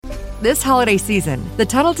This holiday season, the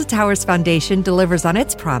Tunnel to Towers Foundation delivers on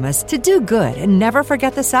its promise to do good and never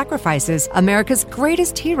forget the sacrifices America's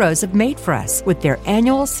greatest heroes have made for us with their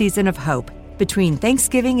annual Season of Hope. Between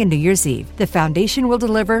Thanksgiving and New Year's Eve, the foundation will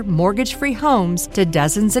deliver mortgage-free homes to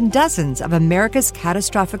dozens and dozens of America's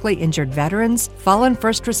catastrophically injured veterans, fallen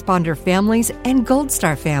first responder families, and Gold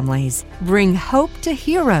Star families. Bring hope to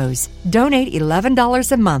heroes. Donate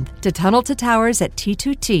 $11 a month to Tunnel to Towers at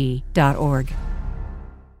t2t.org.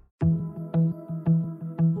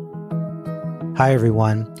 Hi,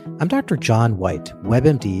 everyone. I'm Dr. John White,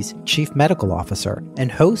 WebMD's Chief Medical Officer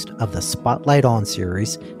and host of the Spotlight On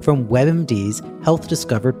series from WebMD's Health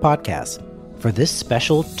Discovered podcast. For this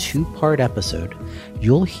special two-part episode,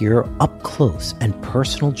 you'll hear up-close and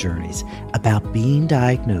personal journeys about being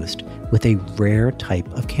diagnosed with a rare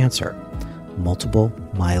type of cancer, multiple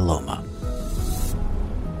myeloma.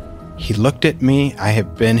 He looked at me. I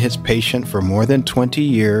have been his patient for more than 20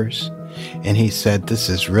 years. And he said, "This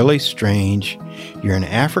is really strange. You're an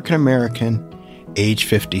African American, age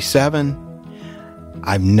 57.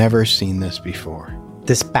 I've never seen this before."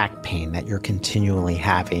 This back pain that you're continually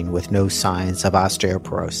having with no signs of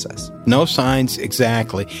osteoporosis. No signs,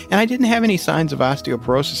 exactly. And I didn't have any signs of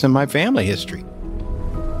osteoporosis in my family history.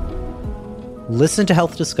 Listen to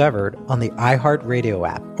Health Discovered on the iHeartRadio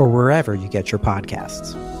app or wherever you get your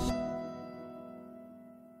podcasts.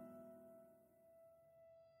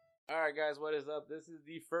 Alright guys, what is up? This is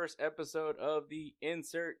the first episode of the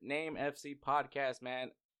Insert Name FC podcast,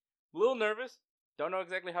 man. A little nervous. Don't know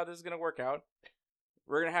exactly how this is going to work out.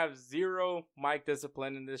 We're going to have zero mic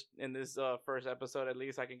discipline in this first episode, at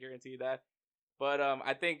least I can guarantee that. But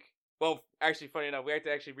I think, well, actually, funny enough, we have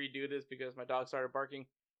to actually redo this because my dog started barking.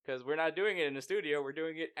 Because we're not doing it in the studio, we're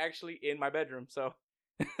doing it actually in my bedroom, so.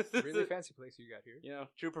 Really fancy place you got here. You know,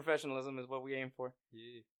 true professionalism is what we aim for.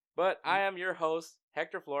 Yeah. But I am your host,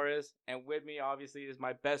 Hector Flores, and with me, obviously, is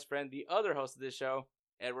my best friend, the other host of this show,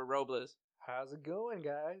 Edward Robles. How's it going,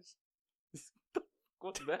 guys?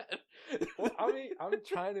 What's that? Well, I'm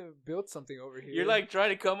trying to build something over here. You're like trying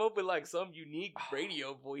to come up with like some unique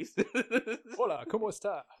radio voice. Hola, ¿cómo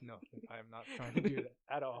está? No, I am not trying to do that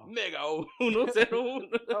at all. Mega uno cero uno.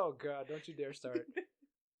 Oh God, don't you dare start.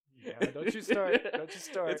 Yeah, don't you start. Don't you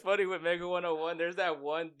start. It's funny with Mega 101. There's that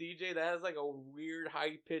one DJ that has like a weird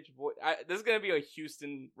high pitched voice. This is gonna be a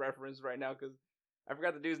Houston reference right now because I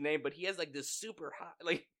forgot the dude's name, but he has like this super high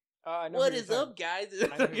like. What is up, guys?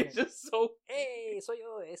 It's just so. Hey, soy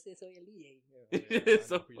yo. Este soy el DJ. Yeah,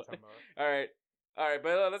 so all right,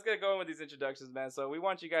 but let's get going with these introductions, man. So we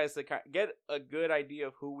want you guys to get a good idea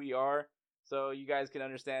of who we are, so you guys can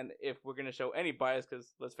understand if we're gonna show any bias.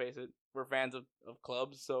 Because let's face it, we're fans of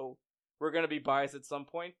clubs, so we're gonna be biased at some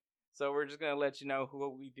point. So we're just gonna let you know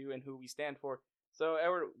what we do and who we stand for. So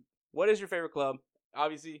Edward, what is your favorite club?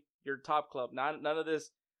 Obviously, your top club. None of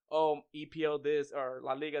this. Oh, EPL this, or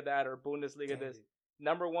La Liga that, or Bundesliga this.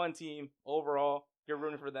 Number one team overall, you're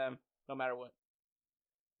rooting for them no matter what.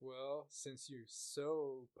 Well, since you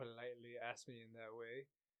so politely asked me in that way,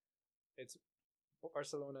 it's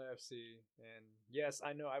Barcelona FC. And yes,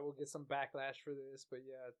 I know I will get some backlash for this, but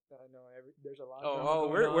yeah, I know there's a lot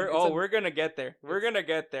of we're gonna get there. We're gonna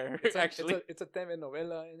get there. Actually, it's a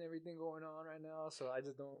telenovela and everything going on right now, so I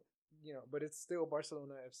just don't. But it's still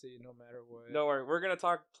Barcelona FC no matter what. Don't worry, we're gonna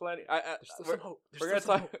talk plenty.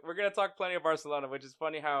 We're gonna talk plenty of Barcelona, which is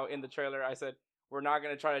funny how in the trailer I said we're not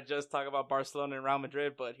gonna try to just talk about Barcelona and Real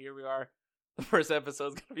Madrid, but here we are. The first episode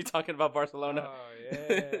is gonna be talking about Barcelona. Oh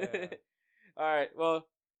yeah. All right. Well,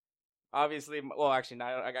 obviously, actually,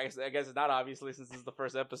 not. I guess it's not obviously since this is the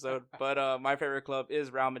first episode. But my favorite club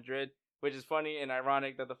is Real Madrid, which is funny and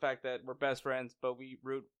ironic that the fact that we're best friends, but we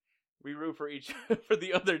root for for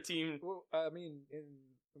the other team. Well, I mean,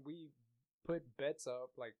 we put bets up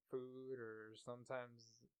like food or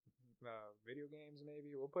sometimes video games.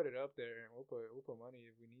 Maybe we'll put it up there and we'll put money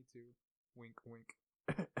if we need to. Wink, wink.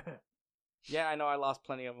 Yeah, I know I lost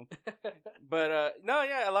plenty of them, but no,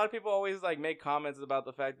 yeah, a lot of people always like make comments about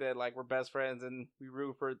the fact that like we're best friends and we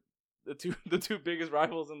root for the two biggest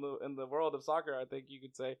rivals in the world of soccer. I think you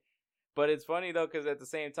could say, but it's funny though because at the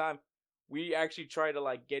same time. We actually try to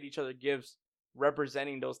like get each other gifts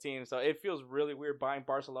representing those teams. So it feels really weird buying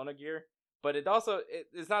Barcelona gear. But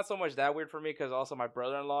it's not so much that weird for me because also my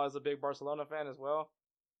brother-in-law is a big Barcelona fan as well.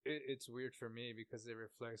 It's weird for me because it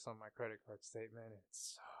reflects on my credit card statement.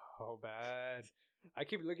 It's so bad. I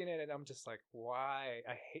keep looking at it and I'm just like, why?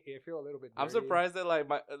 I feel a little bit dirty. I'm surprised that like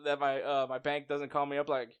my bank doesn't call me up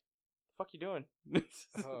like, fuck you doing?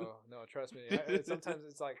 Oh, no, trust me. Sometimes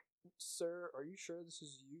it's like, sir, are you sure this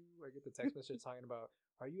is you? I get the text message talking about,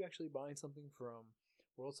 are you actually buying something from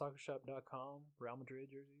WorldSoccerShop.com, Real Madrid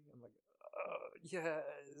jersey. I'm like,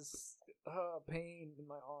 yes, pain in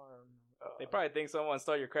my arm. They probably think someone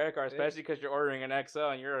stole your credit card, especially because you're ordering an XL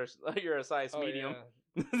and you're a size medium.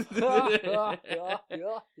 Yeah.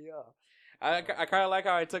 I kind of like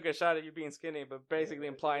how I took a shot at you being skinny, but basically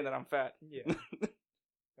implying that I'm fat. Yeah.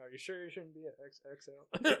 Are you sure you shouldn't be an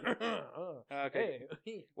XL? Okay.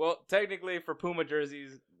 Hey. Well, technically for Puma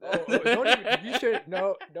jerseys,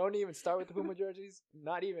 Don't even start with the Puma jerseys.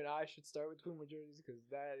 Not even I should start with Puma jerseys because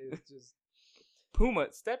that is just Puma,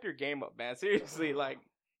 step your game up, man. Seriously, like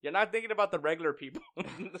you're not thinking about the regular people.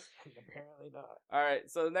 apparently not. All right,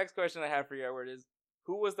 so the next question I have for you, Edward, is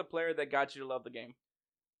who was the player that got you to love the game?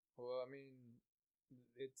 Well, I mean,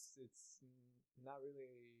 it's not really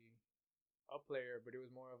a player, but it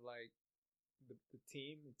was more of like the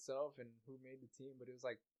team itself and who made the team. But it was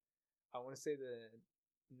like, I want to say the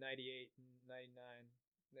 98, 99,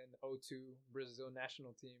 then the 02 Brazil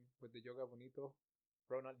national team with the Yoga Bonito,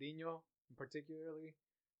 Ronaldinho particularly.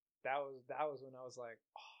 That was when I was like,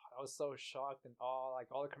 I was so shocked and all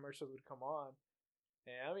the commercials would come on.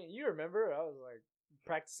 And I mean, you remember, I was like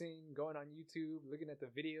practicing, going on YouTube, looking at the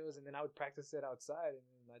videos, and then I would practice it outside,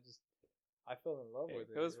 and then I fell in love with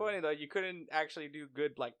it. It was funny though. You couldn't actually do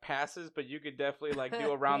good like passes, but you could definitely like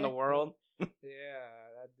do around the world. Yeah,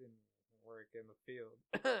 that didn't work in the field.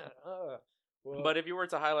 Well, But if you were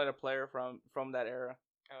to highlight a player from that era,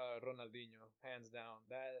 Ronaldinho, hands down.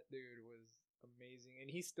 That dude was amazing, and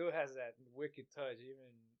he still has that wicked touch. Even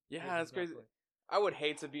yeah, it's crazy. I would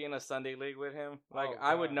hate to be in a Sunday league with him. Like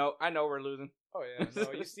Oh, I know we're losing. Oh yeah,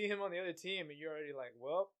 no, you see him on the other team, and you're already like,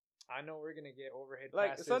 well, I know we're gonna get overhead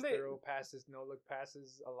Like, passes, Sunday- throw passes, no look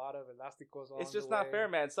passes, a lot of elasticos. It's just not fair,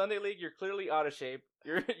 man. Sunday league, you're clearly out of shape.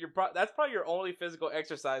 That's probably your only physical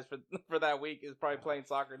exercise for that week is probably playing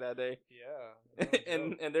soccer that day. Yeah,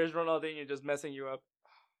 and there's Ronaldinho just messing you up.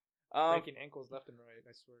 breaking ankles left and right.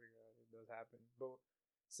 I swear to God, it does happen. But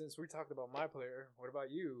since we talked about my player, what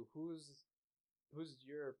about you? Who's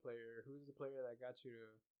your player? Who's the player that got you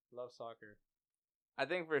to love soccer? I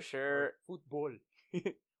think for sure Football.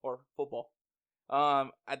 or football.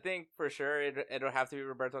 I think for sure it'll have to be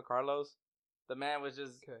Roberto Carlos. The man was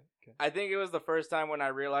just. Okay. I think it was the first time when I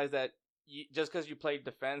realized that just because you play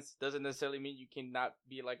defense doesn't necessarily mean you cannot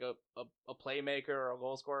be like a playmaker or a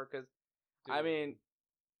goal scorer. Because I mean,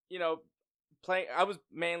 you know, I was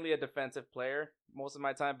mainly a defensive player most of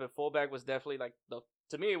my time, but fullback was definitely like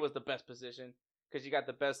to me it was the best position because you got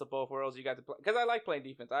the best of both worlds. You got to play because I like playing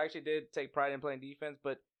defense. I actually did take pride in playing defense,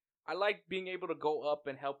 but I like being able to go up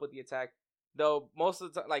and help with the attack. Though most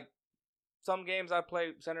of the time, like some games I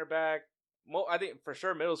play center back. I think for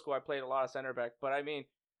sure middle school I played a lot of center back, but I mean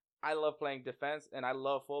I love playing defense and I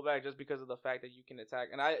love fullback just because of the fact that you can attack.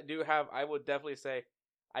 And I would definitely say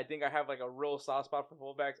I think I have like a real soft spot for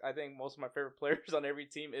fullbacks. I think most of my favorite players on every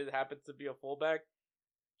team happens to be a fullback.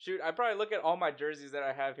 Shoot, I probably look at all my jerseys that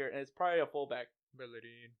I have here and it's probably a fullback.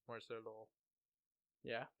 Bellerin, Marcelo.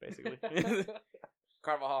 Yeah, basically.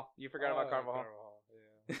 Carvajal. You forgot about Carvajal.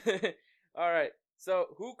 Yeah. All right. So,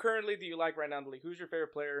 who currently do you like right now in the league? Who's your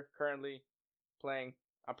favorite player currently playing?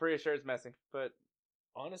 I'm pretty sure it's Messi, but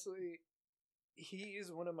Honestly, he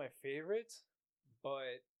is one of my favorites,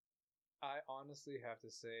 but I honestly have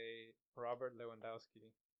to say Robert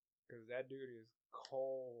Lewandowski, because that dude is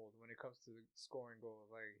cold when it comes to scoring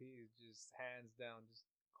goals. Like, he is just hands down just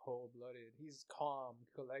cold-blooded. He's calm,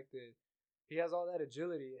 collected. He has all that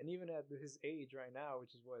agility, and even at his age right now,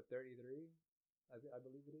 which is what, 33? I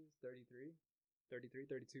believe it is 33,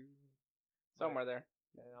 32, somewhere there.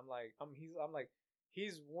 And I'm like,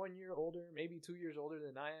 he's 1 year older, maybe 2 years older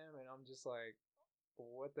than I am, and I'm just like,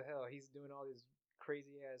 what the hell? He's doing all these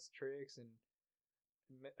crazy ass tricks and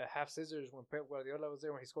half scissors when Pep Guardiola was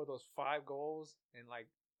there when he scored those 5 goals in like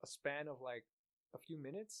a span of like a few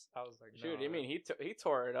minutes. I was like, shoot, no, you mean he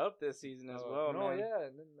tore it up this season as well, no, man. yeah,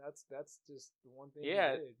 and then that's just the one thing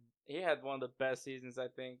Yeah. he did. He had one of the best seasons, I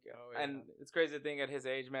think. Oh, yeah. And it's crazy to think at his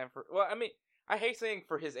age, man. I mean, I hate saying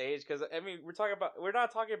for his age because I mean we're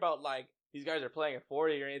not talking about like these guys are playing at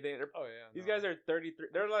 40 or anything. Oh yeah, These guys are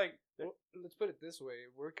 33. They're like, well, let's put it this way.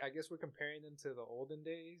 I guess we're comparing them to the olden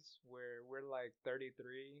days where we're like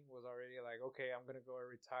 33 was already like, okay, I'm gonna go and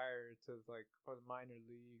retire to like a minor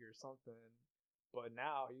league or something. But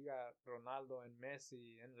now you got Ronaldo and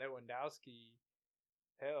Messi and Lewandowski.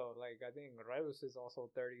 Hell, like I think Reus is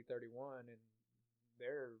also 30, 31, and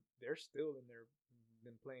they're still in their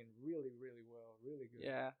been playing really, really well, really good.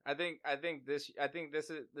 yeah. I think this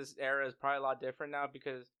era is probably a lot different now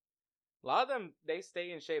because a lot of them they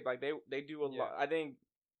stay in shape. Like they do a lot. I think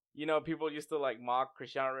people used to like mock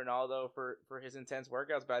Cristiano Ronaldo for his intense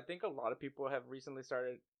workouts, but I think a lot of people have recently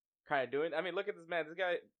started kind of doing. I mean, look at this man. This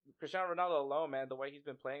guy, Cristiano Ronaldo alone, man, the way he's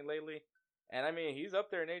been playing lately, and I mean, he's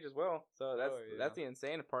up there in age as well. So that's the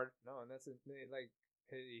insane part. No, and that's like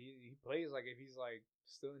he plays like if he's like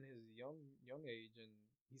still in his young age, and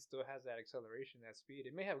he still has that acceleration, that speed.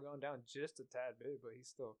 It may have gone down just a tad bit, but he's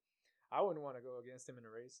still. I wouldn't want to go against him in a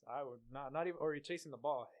race. I would not even, or he chasing the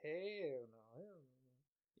ball. Hell no.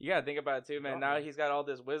 You gotta think about it too, man. Now he's got all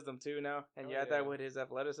this wisdom too now, and you add that with his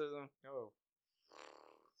athleticism. Oh,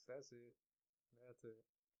 that's it. That's it.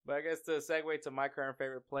 But I guess to segue to my current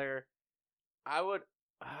favorite player, I would.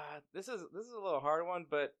 This is a little hard one,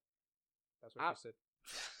 but that's what you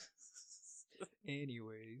said.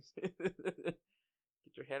 Anyways, get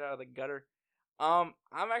your head out of the gutter. I'm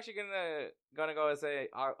actually gonna go and say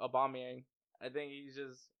Aubameyang. I think he's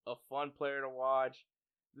just a fun player to watch.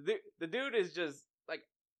 The dude is just like,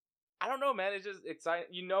 I don't know, man. It's just exciting.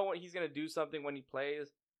 You know what he's gonna do something when he plays.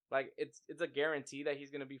 Like it's a guarantee that he's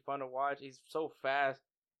gonna be fun to watch. He's so fast,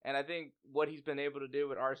 and I think what he's been able to do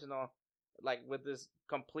with Arsenal, like with this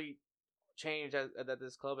complete change that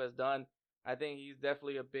this club has done, I think he's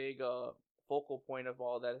definitely a big focal point of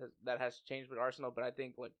all that has changed with Arsenal. But I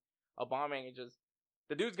think like Aubameyang,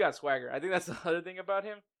 the dude's got swagger. I think that's the other thing about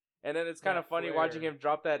him. And then it's kind of funny watching him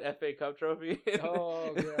drop that FA Cup trophy.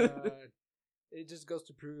 Oh god, it just goes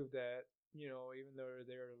to prove that even though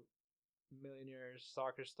they're millionaires,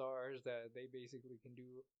 soccer stars, that they basically can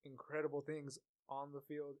do incredible things on the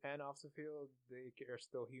field and off the field. They are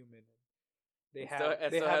still human. They have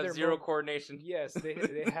their zero coordination. Yes,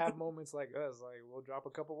 they have moments like us. Like we'll drop a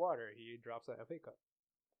cup of water, he drops a FA Cup.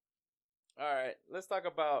 All right, let's talk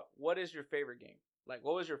about what is your favorite game. Like,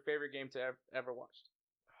 what was your favorite game to ever watched?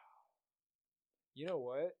 You know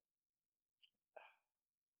what?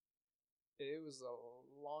 It was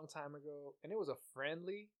a long time ago, and it was a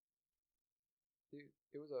friendly.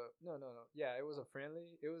 It was a no. Yeah, it was a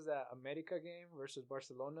friendly. It was that America game versus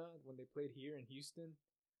Barcelona when they played here in Houston.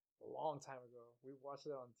 A long time ago. We watched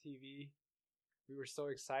it on TV. We were so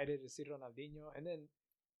excited to see Ronaldinho, and then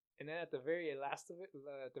at the very last of it,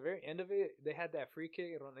 at the very end of it, they had that free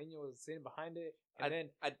kick. Ronaldinho was sitting behind it,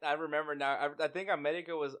 and I remember now. I think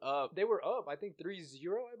America was up. They were up. I think 3-0.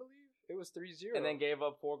 I believe it was 3-0, and then gave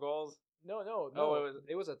up 4 goals. No. Oh,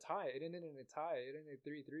 it was a tie. It ended in a tie. It ended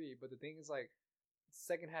 3-3. But the thing is, like,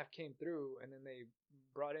 second half came through, and then they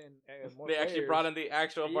brought in more. They actually brought in the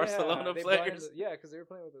actual Barcelona players. Because they were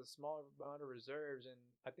playing with a small amount of reserves, and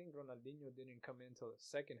I think Ronaldinho didn't come in until the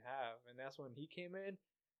second half, and that's when he came in.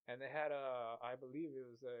 And they had I believe it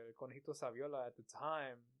was Conejito Saviola at the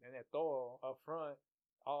time, and Eto'o up front.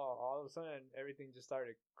 All of a sudden, everything just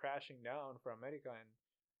started crashing down for America. And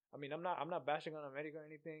I mean, I'm not bashing on America or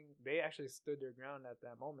anything. They actually stood their ground at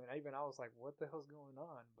that moment. I was like, what the hell's going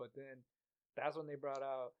on? But then that's when they brought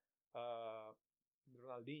out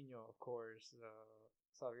Ronaldinho, of course,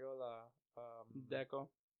 Saviola,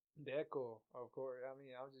 Deco, of course. I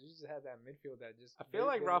mean, you just had that midfield that just. I feel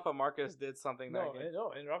like Rafa Marquez did something that game.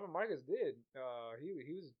 And Rafa Marquez did.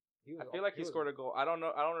 He was. I feel like he scored a goal. I don't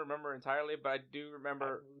know. I don't remember entirely, but I do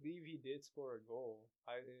remember. I believe he did score a goal.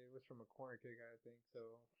 It was from a corner kick, I think so.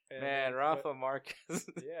 Man, Rafa Marquez.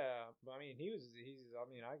 Yeah, but I mean, he's.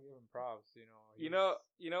 I mean, I give him props. You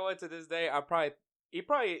know what? To this day, he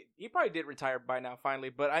probably did retire by now, finally.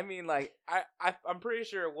 But I mean, like, I'm pretty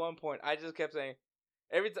sure at one point I just kept saying.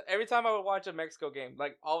 Every time I would watch a Mexico game,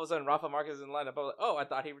 like all of a sudden Rafa Marquez is in the lineup. I was like, oh, I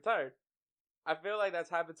thought he retired. I feel like that's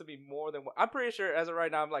happened to me more than I'm pretty sure as of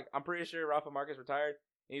right now. I'm pretty sure Rafa Marquez retired,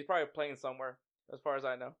 and he's probably playing somewhere, as far as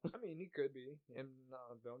I know. I mean, he could be. And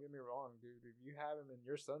don't get me wrong, dude. If you have him in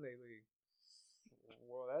your Sunday league,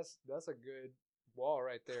 well, that's a good wall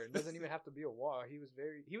right there. It doesn't even have to be a wall. He was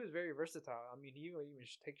very versatile. I mean, he would even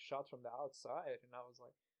take shots from the outside, and I was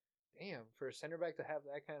like, damn, for a center back to have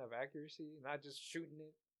that kind of accuracy, not just shooting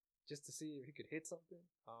it just to see if he could hit something.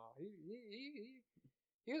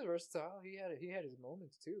 He was versatile. He had his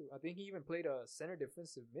moments too. I think he even played a center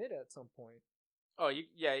defensive mid at some point. Oh, you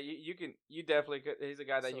definitely could. He's a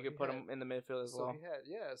guy that you could put him in the midfield as well.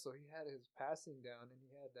 So he had his passing down, and he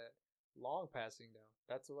had that long passing down.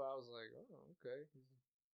 That's why I was like, oh, okay,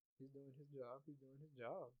 he's doing his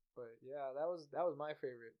job. But yeah, that was my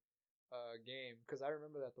favorite game, because I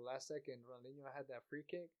remember that the last second Ronaldinho had that free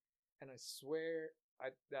kick, and I swear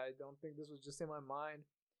I don't think this was just in my mind.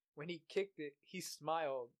 When he kicked it, he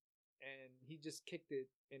smiled, and he just kicked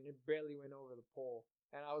it, and it barely went over the pole.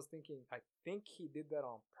 And I was thinking, I think he did that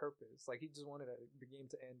on purpose. Like, he just wanted the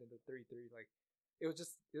game to end in the 3-3. Like, it was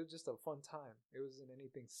just a fun time. It wasn't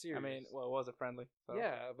anything serious. I mean, well, it was a friendly. So.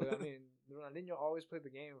 Yeah, but I mean, Ronaldinho always played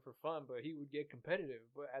the game for fun, but he would get competitive.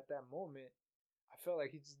 But at that moment, I felt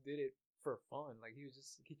like he just did it for fun. Like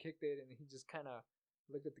he kicked it and he just kind of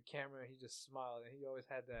looked at the camera and he just smiled, and he always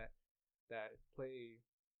had that play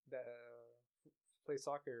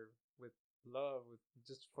soccer with love, with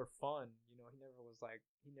just for fun. You know, he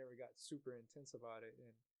never got super intense about it.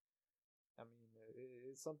 And I mean,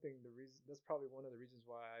 it's something. That's probably one of the reasons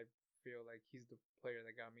why I feel like he's the player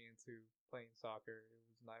that got me into playing soccer. It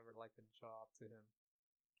was never like a job to him.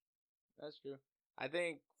 That's true. I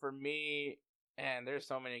think for me, and there's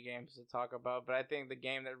so many games to talk about, but I think the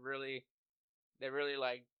game that really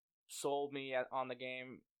like sold me on the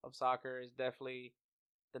game of soccer is definitely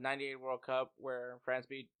the '98 World Cup where France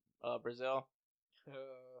beat Brazil.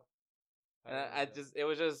 And it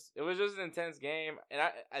was just an intense game, and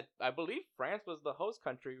I believe France was the host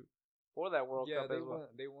country for that World Cup as well.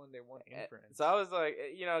 They won in France. So I was like,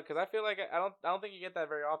 because I feel like I don't think you get that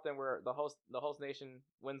very often where the host nation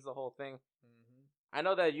wins the whole thing. Mm-hmm. I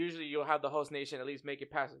know that usually you'll have the host nation at least make it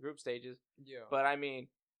past the group stages. Yeah. But I mean,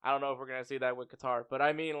 I don't know if we're gonna see that with Qatar. But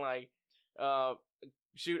I mean, like,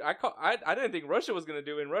 shoot, I didn't think Russia was gonna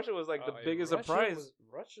do it. And Russia was like the biggest surprise.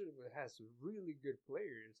 Russia has really good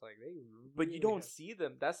players. Like but you don't see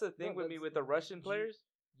them. That's the thing with me with the Russian players.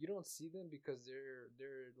 You don't see them because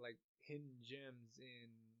they're like hidden gems in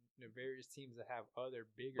various teams that have other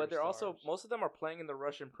bigger. But they're stars. also, most of them are playing in the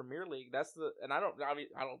Russian Premier League. And I don't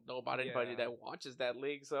know about anybody that watches that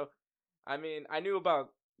league. So, I mean, I knew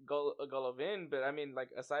about Golovin, but I mean, like,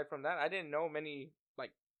 aside from that, I didn't know many.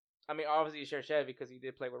 Like, I mean, obviously Cherchev because he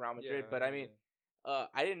did play with Real Madrid, but I mean,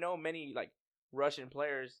 I didn't know many like Russian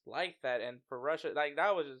players like that. And for Russia, like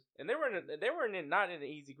that was just, and they were not in an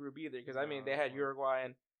easy group either because I mean they had Uruguay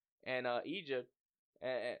and Egypt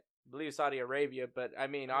and I believe Saudi Arabia, but I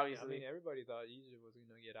mean obviously everybody thought Egypt was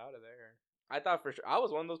gonna get out of there. I thought for sure. I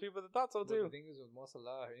was one of those people that thought so too. But the thing is, with Mo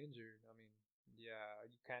Salah injured, I mean, yeah,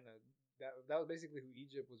 you kind of that was basically who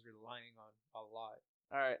Egypt was relying on a lot.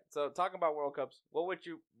 All right, so talking about World Cups, what would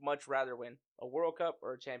you much rather win, a World Cup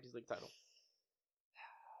or a Champions League title?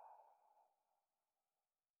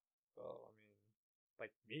 Well, I mean,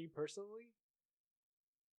 like me personally,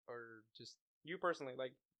 or just you personally,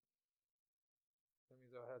 like. That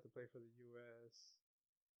means I'll have to play for the U.S.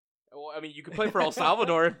 Well, I mean, you can play for El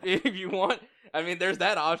Salvador if you want. I mean, there's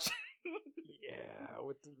that option. Yeah,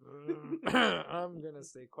 I'm gonna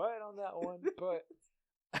stay quiet on that one, but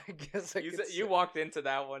I guess you walked into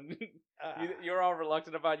that one. You're all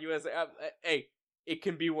reluctant about USA. Hey, it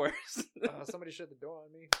can be worse. Somebody shut the door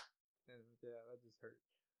on me, and yeah, that just hurt.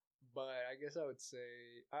 But I guess I would say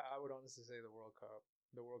I would honestly say the World Cup.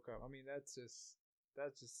 The World Cup. I mean, that's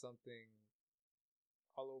just something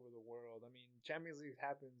all over the world. I mean, Champions League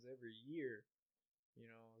happens every year,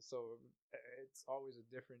 so it's always a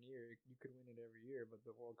different year. You could win it every year, but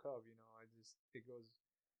the World Cup, it goes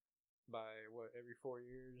by every 4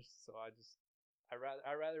 years. So I'd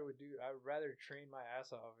rather train my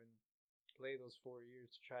ass off and play those 4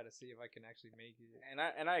 years to try to see if I can actually make it.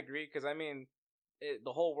 And I agree because I mean,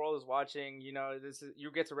 the whole world is watching.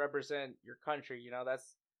 You get to represent your country.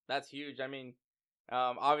 That's huge. I mean.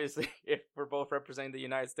 Obviously, if we're both representing the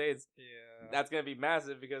United States, that's gonna be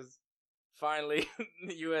massive because finally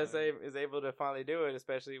the USA is able to finally do it,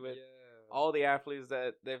 especially with all the athletes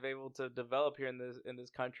that they've able to develop here in this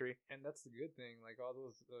country. And that's the good thing. Like all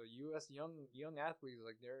those U.S. young athletes,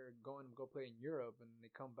 like they're going to go play in Europe, and they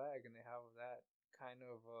come back and they have that kind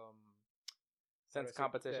of sense of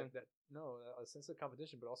competition. A sense of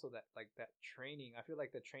competition, but also that training. I feel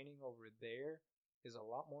like the training over there is a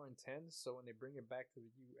lot more intense. So when they bring it back to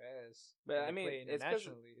the U.S., but I mean,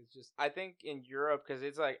 internationally, it's just. I think in Europe, because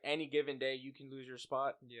it's like any given day you can lose your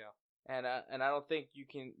spot. Yeah. And I don't think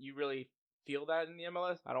you really feel that in the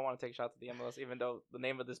MLS. I don't want to take a shot to the MLS, even though the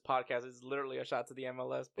name of this podcast is literally a shot to the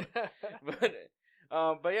MLS.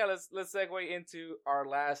 But yeah, let's segue into our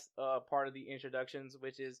last part of the introductions,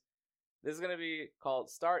 which is this is gonna be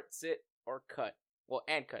called Start, Sit, or Cut. Well,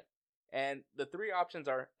 and Cut. And the three options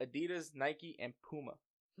are Adidas, Nike, and Puma.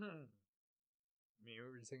 I mean, we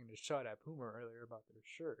were taking a shot at Puma earlier about their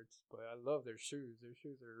shirts, but I love their shoes. Their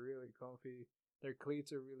shoes are really comfy. Their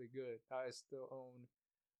cleats are really good. I still own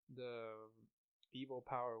the Evo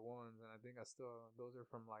Power ones, and I think those are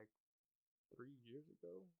from like 3 years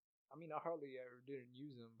ago. I mean, I hardly ever didn't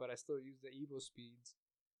use them, but I still use the Evo Speeds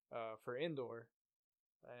for indoor.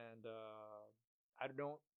 And I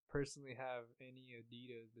don't personally have any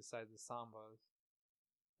Adidas besides the Sambas.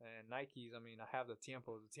 And Nikes, I mean, I have the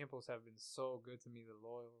Tiempos. The Tiempos have been so good to me, the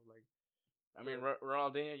loyal. Like, I mean,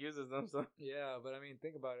 Ronaldinho uses them, so Yeah, but I mean,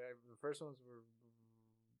 think about it. The first ones were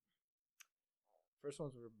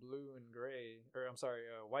blue and gray, or I'm sorry,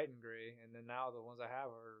 white and gray, and then now the ones I have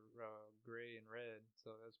are gray and red.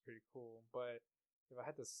 So that's pretty cool. But if I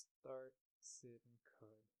had to start, sit, and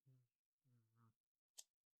cut,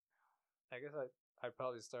 I guess I'd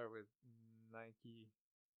probably start with Nike.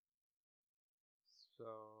 So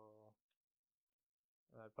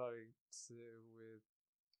I'd probably sit with,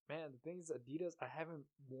 man, the thing is Adidas. I haven't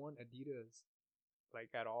worn Adidas like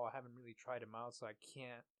at all. I haven't really tried them out, so I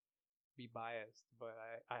can't be biased. But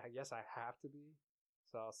I guess I have to be.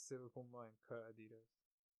 So I'll sit with Puma and cut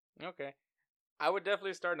Adidas. okay. I would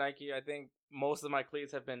definitely start Nike. I think most of my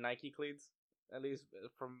cleats have been Nike cleats, at least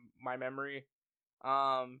from my memory.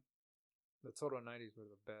 The Total 90s were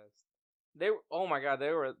the best. Oh my god,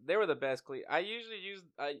 they were the best cleat. I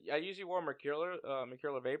usually wore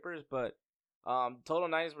Mercurial Vapors, but Total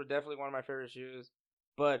 90s were definitely one of my favorite shoes.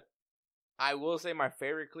 But I will say my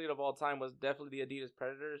favorite cleat of all time was definitely the Adidas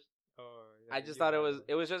Predators. Oh, yeah, I just thought it was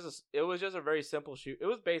just a very simple shoe. It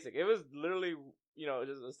was basic. It was literally,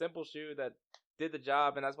 just a simple shoe that did the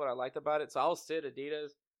job, and that's what I liked about it. So I'll sit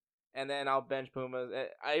Adidas, and then I'll bench Pumas.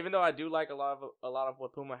 Even though I do like a lot of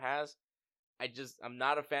what Puma has, I'm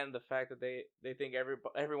not a fan of the fact that they think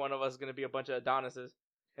every one of us is gonna be a bunch of Adonises.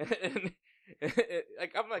 And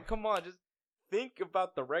like, I'm like, come on, just think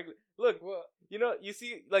about the regular. Look, Well, you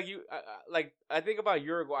see, like I think about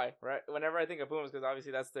Uruguay, right? Whenever I think of Pumas, because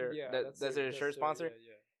obviously that's their that's their shirt sponsor.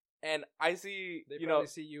 Yeah. And I see, They probably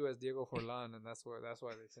see you as Diego Forlan, and that's why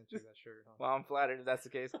they sent you that shirt. Huh? Well, I'm flattered if that's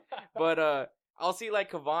the case. But I'll see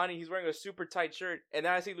like Cavani, he's wearing a super tight shirt, and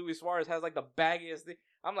then I see Luis Suarez has like the baggiest thing.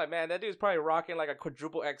 I'm like, man, that dude's probably rocking like a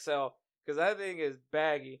quadruple XL, because that thing is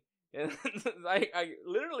baggy. And I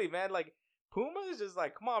literally, man, like Puma is just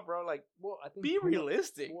like, come on, bro, like, Well, I think be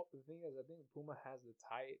realistic. Well, the thing is, I think Puma has the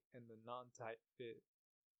tight and the non-tight fit,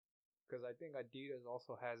 because I think Adidas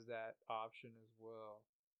also has that option as well.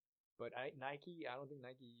 But Nike, I don't think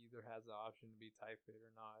Nike either has the option to be tight fit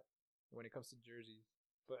or not when it comes to jerseys.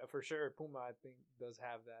 But for sure, Puma, I think, does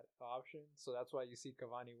have that option. So that's why you see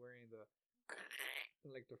Cavani wearing the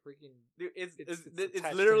freaking. Dude, it's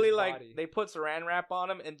attached literally to his like body. they put saran wrap on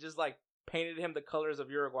him and just like painted him the colors of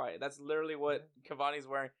Uruguay. That's literally what Cavani's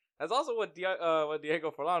wearing. That's also what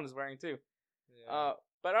Diego Forlan is wearing too. Yeah.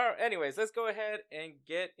 But anyways, let's go ahead and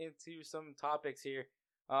get into some topics here.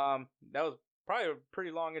 That was probably a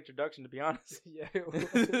pretty long introduction, to be honest. Yeah. It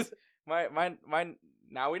was. my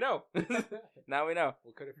now we know. Now we know.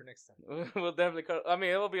 We'll cut it for next time. We'll definitely cut. I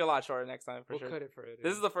mean, it will be a lot shorter next time for We'll sure. cut it for editing.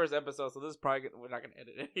 This is the first episode, so this is probably we're not gonna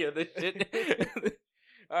edit any of this shit.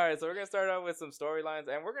 All right, so we're gonna start out with some storylines,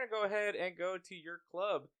 and we're gonna go ahead and go to your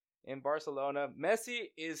club in Barcelona. Messi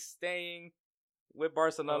is staying with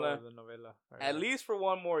Barcelona the novela. at least for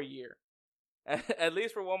one more year. At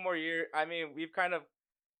least for one more year. I mean, we've kind of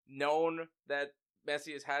known that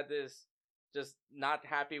Messi has had this just not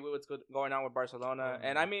happy with what's going on with Barcelona.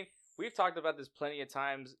 And I mean, we've talked about this plenty of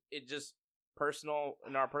times. It just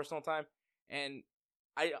in our personal time. And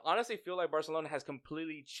I honestly feel like Barcelona has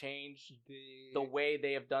completely changed the way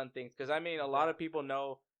they have done things. Because I mean, a lot of people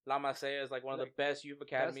know La Masia is like one of the best youth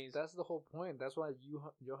academies. That's the whole point. That's why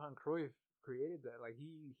Johan Cruyff created that. Like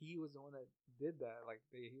he was the one that did that. Like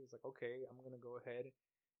he was like, okay, I'm gonna go ahead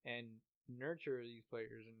and nurture these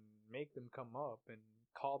players and make them come up and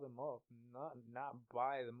call them up, not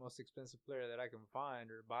buy the most expensive player that I can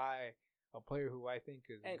find or buy a player who I think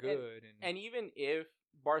is good. And even if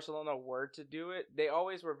Barcelona were to do it, they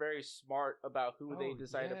always were very smart about who they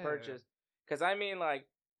decided to purchase. Because I mean, like,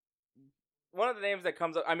 one of the names that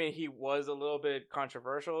comes up, I mean, he was a little bit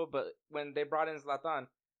controversial, but when they brought in Zlatan,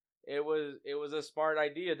 it was a smart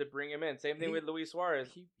idea to bring him in. Same thing with Luis Suarez.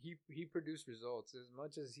 He produced results. As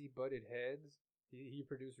much as he butted heads, he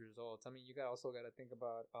produced results. I mean, you also got to think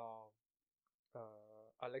about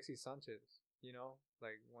Alexis Sanchez. You know,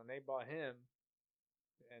 like when they bought him,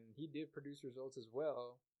 and he did produce results as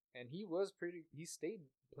well, and he stayed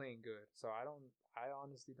playing good. So I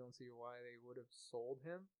honestly don't see why they would have sold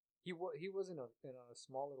him. He was in a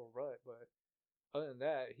small little rut, but other than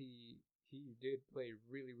that, he did play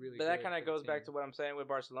really, really good. But that kind of goes back to what I'm saying with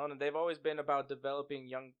Barcelona. They've always been about developing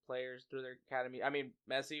young players through their academy. I mean,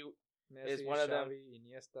 Messi is one of them.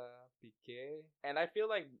 Iniesta, Piqué. And I feel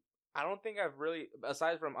like, I don't think I've really,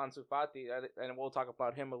 aside from Ansu Fati, and we'll talk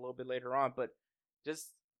about him a little bit later on, but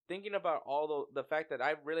just thinking about all the fact that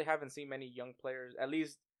I really haven't seen many young players, at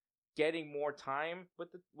least getting more time with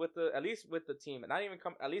the at least with the team, and not even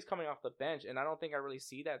at least coming off the bench. And I don't think I really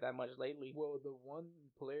see that much lately. Well, the one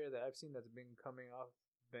player that I've seen that's been coming off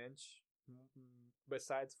bench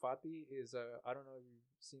besides Fati is I don't know if you've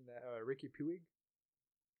seen that Ricky Puig.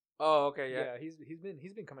 Oh, okay, yeah. He's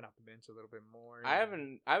been coming off the bench a little bit more. I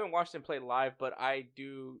haven't watched him play live, but I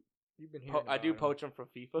do. You've been hearing I do about poach him from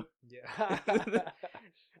FIFA. Yeah.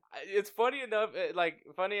 It's funny enough, like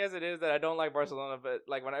funny as it is that I don't like Barcelona, but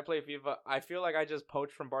like when I play FIFA, I feel like I just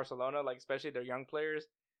poach from Barcelona, like especially their young players.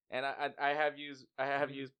 And I have used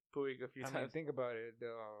Puig a few times. I mean, think about it.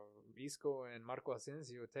 Isco and Marco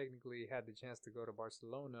Asensio technically had the chance to go to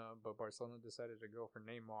Barcelona, but Barcelona decided to go for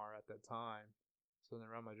Neymar at that time. So then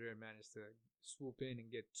Real Madrid managed to swoop in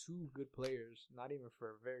and get two good players, not even for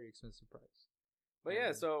a very expensive price. But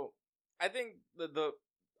yeah, so I think the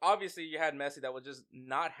obviously you had Messi that was just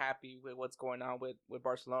not happy with what's going on with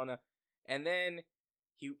Barcelona, and then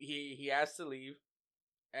he asked to leave,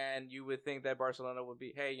 and you would think that Barcelona would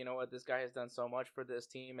be, hey, you know what, this guy has done so much for this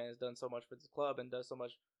team and has done so much for this club and does so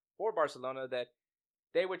much for Barcelona that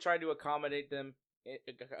they would try to accommodate him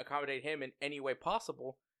in any way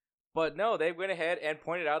possible. But no, they went ahead and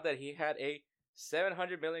pointed out that he had a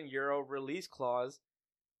 700 million euro release clause,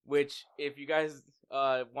 which, if you guys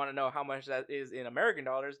want to know how much that is in American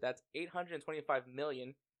dollars, that's 825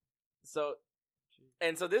 million. So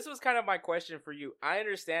this was kind of my question for you. I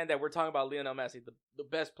understand that we're talking about Lionel Messi, the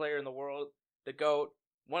best player in the world, the GOAT,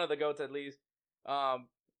 one of the GOATs at least.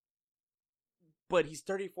 But he's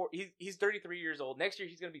 34. He's 33 years old. Next year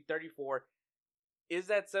he's going to be 34. Is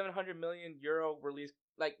that 700 million euro release?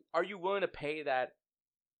 Like, are you willing to pay that?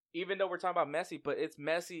 Even though we're talking about Messi, but it's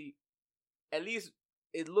Messi. At least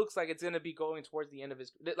it looks like it's going to be going towards the end of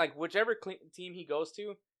his, like, whichever team he goes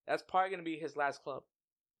to, that's probably going to be his last club.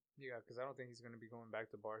 Yeah, because I don't think he's going to be going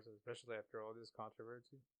back to Barca, especially after all this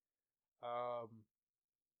controversy.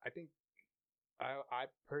 I think I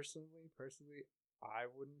personally, I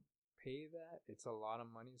wouldn't pay that. It's a lot of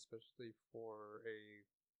money, especially for a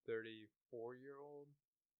 34-year-old.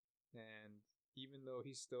 And even though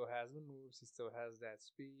he still has the moves, he still has that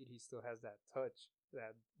speed, he still has that touch,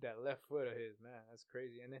 that left foot of his, man, that's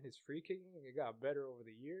crazy. And then his free kicking, it got better over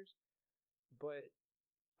the years. But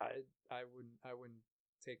I wouldn't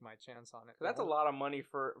take my chance on it. That's a lot of money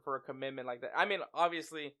for a commitment like that. I mean,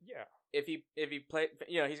 obviously, yeah. If he play,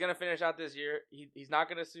 he's gonna finish out this year. He's not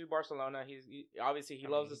gonna sue Barcelona. He loves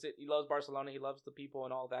he loves Barcelona. He loves the people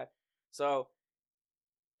and all that. So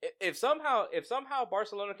if somehow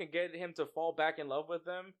Barcelona can get him to fall back in love with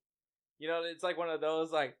them, it's like one of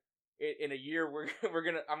those, like, in a year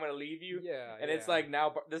I'm gonna leave you. Yeah. And it's like,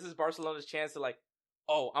 now this is Barcelona's chance to, like,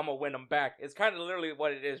 oh, I'm gonna win them back. It's kind of literally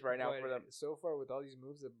what it is right now for them. So far, with all these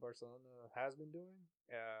moves that Barcelona has been doing,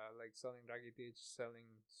 like selling Rakitic, selling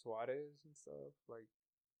Suarez and stuff, like,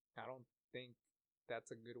 I don't think that's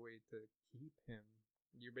a good way to keep him.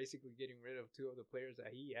 You're basically getting rid of two of the players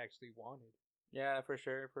that he actually wanted. Yeah, for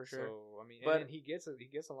sure. So I mean, and he gets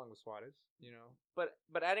along with Suarez,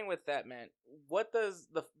 But adding with that, man, what does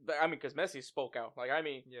because Messi spoke out. Like, I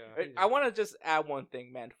mean, yeah. I want to just add one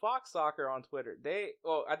thing, man. Fox Soccer on Twitter,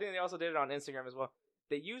 I think they also did it on Instagram as well.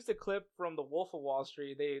 They used a clip from The Wolf of Wall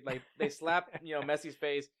Street. They slapped Messi's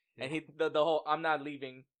face, and the whole "I'm not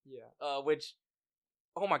leaving." Yeah. Which,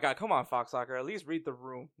 oh my God, come on, Fox Soccer, at least read the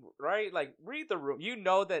room, right? Like, read the room. You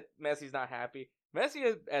know that Messi's not happy.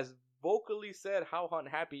 Messi has vocally said how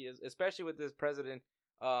unhappy he is, especially with this president,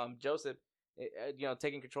 Joseph,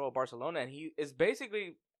 taking control of Barcelona. And he is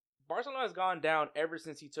basically, Barcelona has gone down ever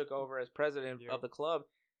since he took over as president of the club.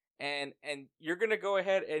 And you're going to go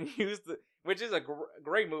ahead and use which is a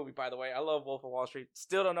great movie, by the way. I love Wolf of Wall Street.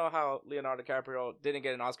 Still don't know how Leonardo DiCaprio didn't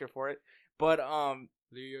get an Oscar for it. But,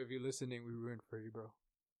 Leo, if you're listening, we ruined for you, bro.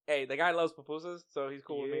 Hey, the guy loves pupusas, so he's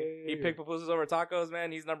cool with me. He picked pupusas over tacos,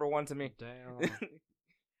 man. He's number one to me. Damn.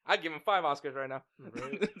 I'd give him 5 Oscars right now.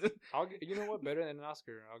 Right. You know what? Better than an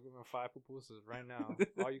Oscar. I'll give him 5 pupusas right now.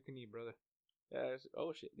 All you can eat, brother. Yeah.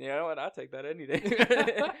 Oh shit. You know what? I'll take that any day.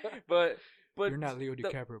 but you're not Leo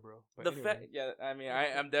DiCaprio, bro. But anyway. I mean,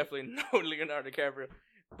 I'm definitely no Leonardo DiCaprio.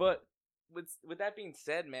 But with that being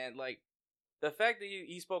said, man, like, the fact that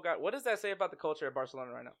he spoke out, what does that say about the culture at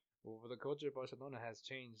Barcelona right now? Well, the culture of Barcelona has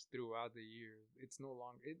changed throughout the years. It's no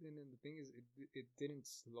longer. And the thing is, it didn't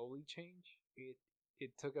slowly change.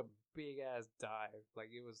 It took a big ass dive. Like,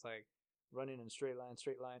 it was like running in a straight line,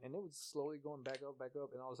 and it was slowly going back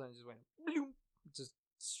up, and all of a sudden it just went bloom, just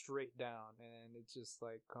straight down, and it's just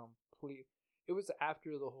like complete. It was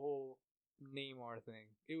after the whole Neymar thing.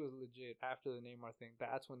 It was legit after the Neymar thing.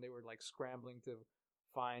 That's when they were like scrambling to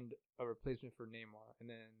find a replacement for Neymar, and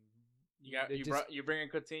then you bring in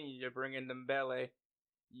Coutinho, you bring in Dembele.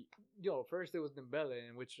 First it was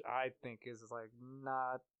Dembele, which I think is like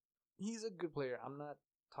not. He's a good player. I'm not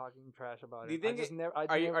talking trash about Do you him. I think just never.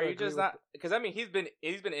 are you just not? Because I mean, he's been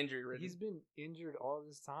injury ridden. He's been injured all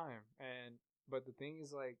this time, but the thing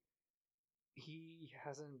is, like, he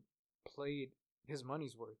hasn't played his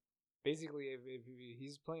money's worth. Basically, if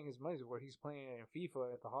he's playing his money's worth, he's playing in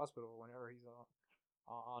FIFA at the hospital whenever he's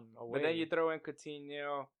on away. But then you throw in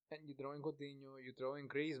Coutinho, and you throw in Coutinho, you throw in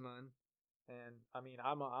Griezmann, and I mean,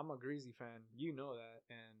 I'm a Greasy fan, you know that,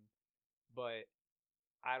 but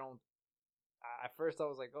I don't. At first, I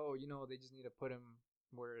was like, oh, they just need to put him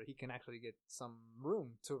where he can actually get some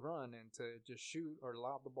room to run and to just shoot or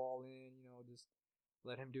lob the ball in. Just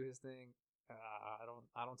let him do his thing.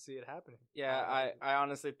 I don't see it happening. Yeah, I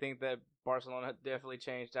honestly think that Barcelona definitely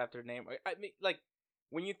changed after Neymar. I mean, like,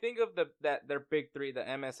 when you think of their big three, the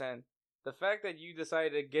MSN, the fact that you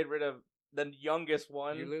decided to get rid of the youngest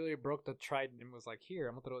one, you literally broke the trident and was like, here,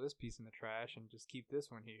 I'm gonna throw this piece in the trash and just keep this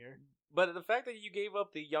one here. But the fact that you gave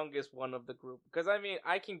up the youngest one of the group, because I mean,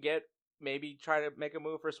 I can get maybe try to make a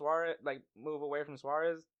move for Suarez, like move away from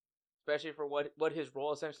Suarez, especially for what his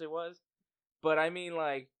role essentially was. But I mean,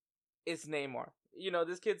 like, it's Neymar.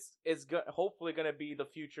 This kid's hopefully going to be the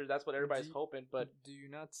future. That's what everybody's hoping. But do you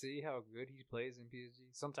not see how good he plays in PSG?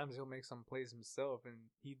 Sometimes he'll make some plays himself, and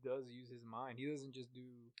he does use his mind. He doesn't just do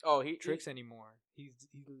tricks anymore. He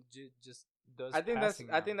legit just does. I think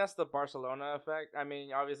that's the Barcelona effect. I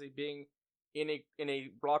mean, obviously being in a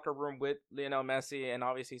locker room with Lionel Messi and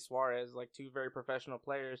obviously Suarez, like two very professional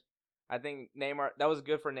players. I think Neymar, that was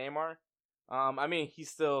good for Neymar. I mean, he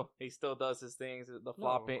still does his things. The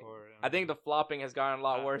flopping. I think the flopping has gotten a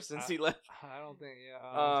lot worse since he left. I don't think.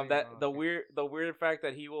 Yeah. The weird fact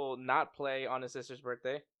that he will not play on his sister's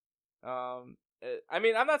birthday. I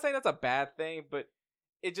mean, I'm not saying that's a bad thing, but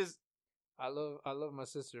it just. I love my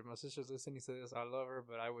sister. My sister's listening to this. I love her,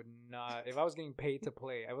 but I would not. If I was getting paid to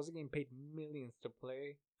play, I wasn't getting paid millions to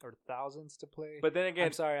play or thousands to play. But then again,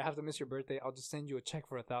 I'm sorry, I have to miss your birthday. I'll just send you a check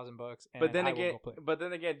for $1,000. But then again,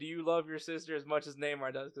 do you love your sister as much as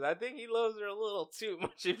Neymar does? Because I think he loves her a little too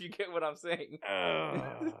much. If you get what I'm saying.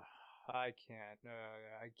 I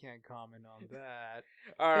can't comment on that.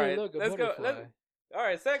 All right, let's go. All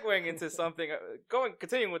right, segueing into something.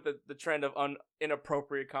 Continuing with the trend of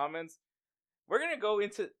inappropriate comments. We're gonna go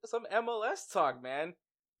into some MLS talk, man.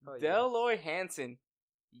 Deloy Hansen,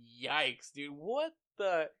 yikes, dude! What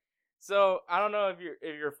the? So I don't know if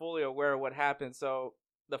you're fully aware of what happened. So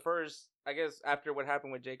the first, I guess, after what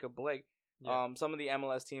happened with Jacob Blake, some of the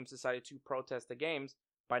MLS teams decided to protest the games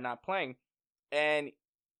by not playing, and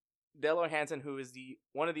Deloy Hansen, who is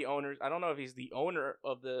one of the owners, I don't know if he's the owner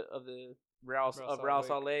of the Real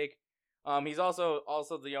Salt Lake. He's also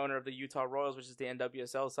the owner of the Utah Royals, which is the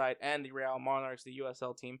NWSL side, and the Real Monarchs, the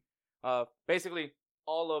USL team. Basically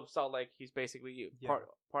all of Salt Lake. He's basically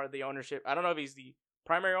part of the ownership. I don't know if he's the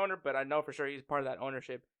primary owner, but I know for sure he's part of that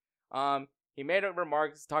ownership. He made a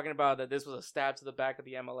remark talking about that this was a stab to the back of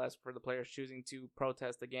the MLS for the players choosing to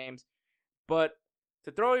protest the games. But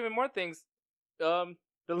to throw even more things, the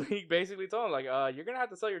league basically told him, like, you're gonna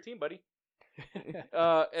have to sell your team, buddy.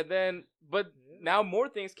 Now more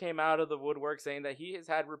things came out of the woodwork saying that he has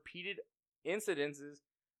had repeated incidences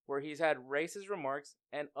where he's had racist remarks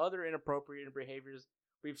and other inappropriate behaviors.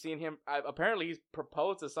 We've seen him. Apparently, he's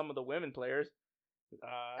proposed to some of the women players.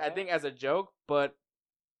 I think as a joke, but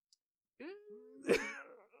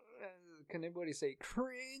can anybody say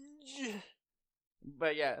cringe?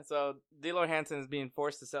 But yeah, so Deloy Hansen is being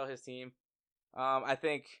forced to sell his team. I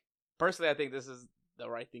think this is the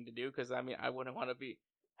right thing to do, because I mean, I wouldn't want to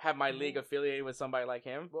have my league affiliated with somebody like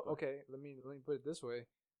him. Well, okay, let me put it this way: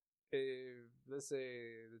 if let's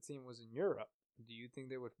say the team was in Europe, do you think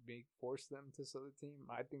they would force them to sell the team?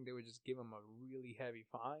 I think they would just give him a really heavy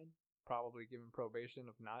fine, probably give him probation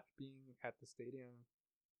of not being at the stadium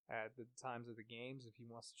at the times of the games if he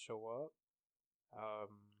wants to show up.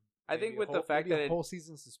 I think with the fact that a whole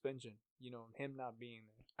season suspension, him not being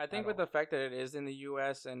there. I think with the fact that it is in the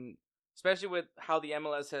U.S. and especially with how the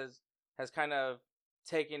MLS has kind of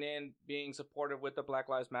taken in being supportive with the Black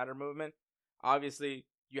Lives Matter movement. Obviously,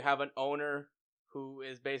 you have an owner who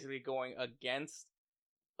is basically going against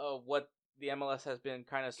what the MLS has been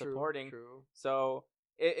kind of supporting. True. So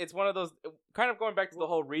it's one of those kind of going back to the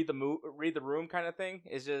whole read the room kind of thing.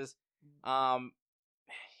 It's just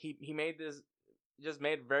he made a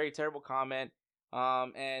very terrible comment,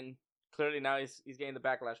 and clearly now he's getting the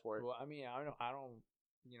backlash for it. Well, I mean, I don't.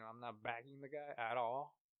 I'm not backing the guy at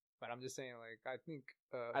all, but I'm just saying, like, I think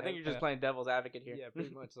you're just playing devil's advocate here. Yeah,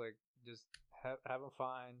 pretty much, like, just have a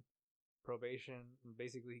fine, probation, and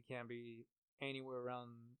basically he can't be anywhere around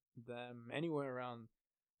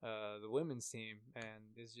the women's team,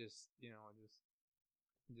 and it's just,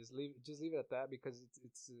 Just leave it at that, because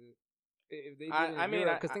it's if they did it in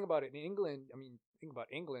Europe, because think about it, in England. I mean, think about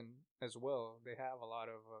England as well. They have a lot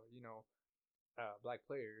of black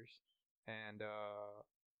players, and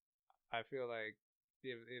I feel like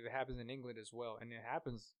if it happens in England as well, and it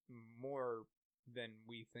happens more than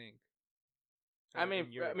we think.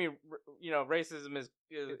 Racism is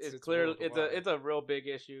clearly it's a real big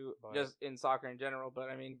issue just in soccer in general. But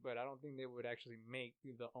I don't think they would actually make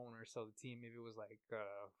the owner sell the team if it was like,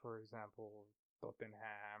 for example,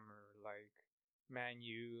 Tottenham or like Man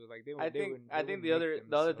U. Like they would. I think the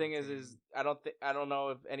other thing is I don't know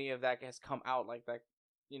if any of that has come out like that.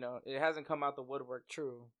 It hasn't come out the woodwork.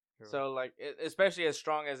 True. So like, especially as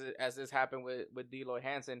strong as this happened with D. Lloyd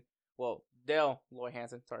Hansen. Well, Dale Lloyd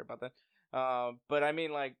Hansen. Sorry about that. But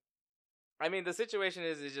the situation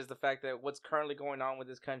is just the fact that what's currently going on with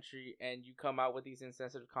this country, and you come out with these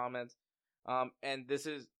insensitive comments. And this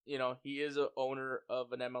is, he is a owner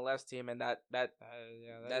of an MLS team, and that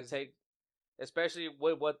takes, especially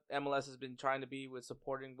with what MLS has been trying to be with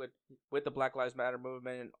supporting with the Black Lives Matter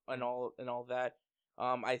movement and all that.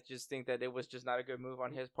 I just think that it was just not a good move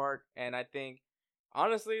on his part, and I think,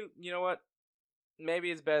 honestly, you know what?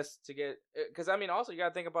 Maybe it's best to get, because also you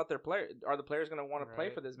gotta think about their player. Are the players gonna want to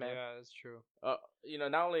play for this man? Yeah, that's true. How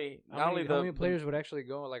many players would actually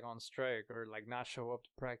go like on strike, or like not show up to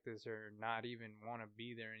practice, or not even want to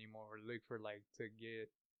be there anymore, or look for like to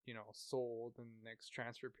get sold in the next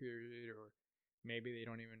transfer period, or maybe they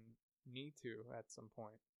don't even need to at some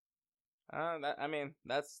point.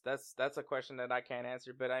 That's a question that I can't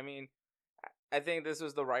answer, but I think this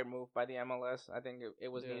was the right move by the MLS. I think it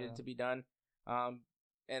was needed to be done.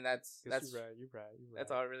 And that's you're right.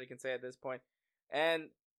 That's all I really can say at this point.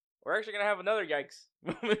 And we're actually gonna have another yikes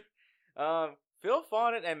moment. Phil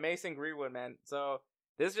Foden and Mason Greenwood, man. So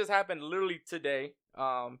this just happened literally today.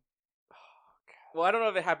 Well, I don't know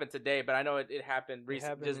if it happened today, but I know it happened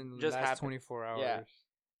recently. Just last happened. 24 hours. Yeah.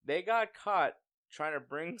 They got caught trying to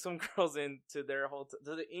bring some girls into their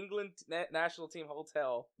to the England national team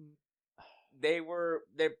hotel. They're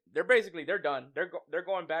basically done. They're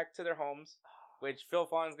going back to their homes, which Phil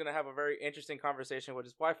Foden's gonna have a very interesting conversation with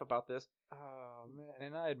his wife about this. Oh man,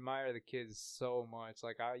 and I admire the kids so much.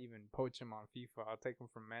 Like, I even poach them on FIFA. I'll take them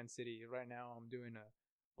from Man City. Right now, I'm doing a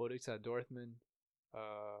Borussia Dortmund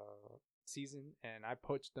season, and I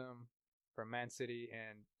poached them from Man City.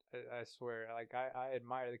 And I swear, like, I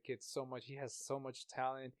admire the kid so much. He has so much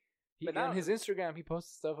talent. On his Instagram, he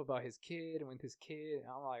posts stuff about his kid and with his kid. And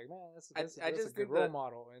I'm like, man, that's a good role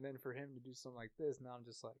model. And then for him to do something like this, now I'm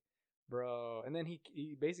just like, bro. And then he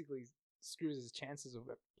basically screws his chances of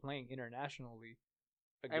playing internationally.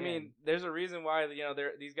 Again. There's a reason why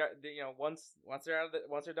these guys. Once they're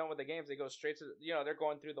done with the games, they go straight to they're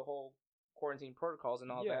going through the whole quarantine protocols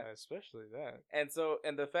and all that. Yeah, especially that. And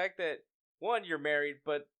the fact that, one, you're married,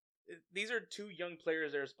 but these are two young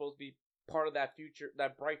players that are supposed to be part of that future,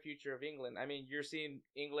 that bright future of England. You're seeing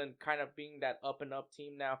England kind of being that up and up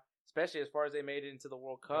team now, especially as far as they made it into the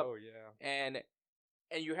World Cup. Oh yeah. And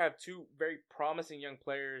you have two very promising young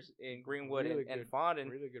players in Greenwood and Foden.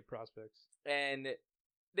 Really good prospects. And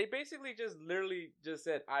they basically literally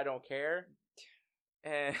said, I don't care.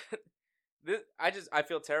 And I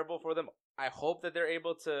feel terrible for them. I hope that they're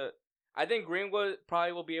able to. I think Greenwood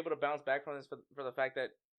probably will be able to bounce back from this for the fact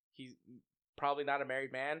that he's probably not a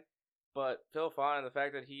married man. But Phil Foden, the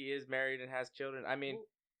fact that he is married and has children, I'm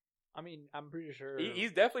pretty sure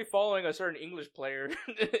he's definitely following a certain English player.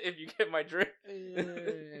 If you get my drift.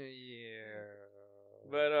 Yeah.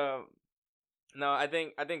 But no, I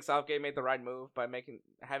think Southgate made the right move by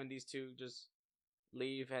having these two just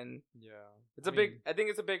leave, and I think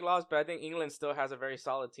it's a big loss, but I think England still has a very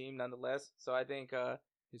solid team nonetheless. So I think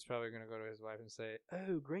he's probably gonna go to his wife and say,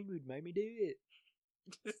 "Oh, Greenwood made me do it."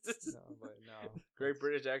 No. Great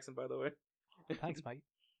British accent, by the way. Thanks, mate.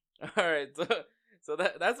 All right, so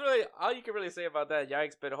that's really all you can really say about that.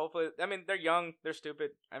 Yikes! But hopefully, they're young, they're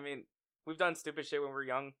stupid. We've done stupid shit when we were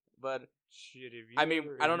young, but shit. I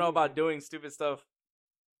don't know about doing stupid stuff.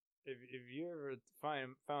 If you ever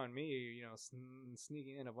found me,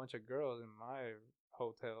 sneaking in a bunch of girls in my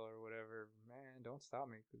hotel or whatever, man, don't stop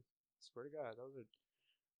me. 'Cause I swear to God,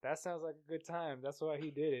 that sounds like a good time. That's why he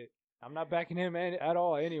did it. I'm not backing him at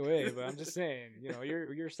all anyway, but I'm just saying,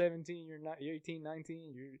 you're 17, you're not, you're 18,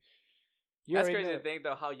 19, That's crazy to think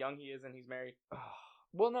though how young he is and he's married.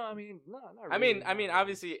 Well, no, not really.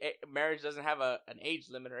 Obviously marriage doesn't have an age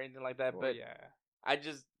limit or anything like that, but yeah.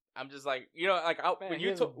 I'm just like, you know, like Man, when he you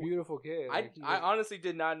has a told, beautiful kid. I honestly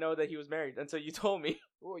did not know that he was married until you told me.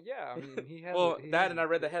 Well, yeah, I mean, he has. Well, he that has and a I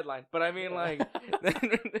read the kid. headline, but I mean, Yeah. like,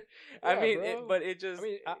 I Yeah, mean, bro. but it just. I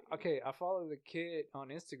mean, I follow the kid on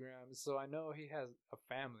Instagram, so I know he has a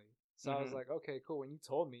family. So I was Mhm. like, okay, cool. When you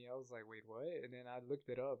told me, I was like, wait, what? And then I looked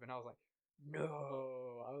it up, and I was like,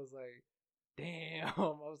 no. I was like, damn.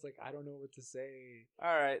 I was like, I don't know what to say.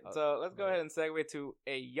 All right, so let's go ahead and segue to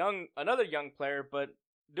another young player, but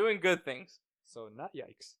doing good things. So not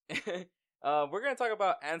yikes. We're gonna talk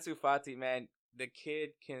about Ansu Fati, man. The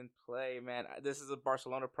kid can play, man. This is a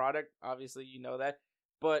Barcelona product, obviously you know that,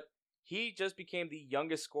 but he just became the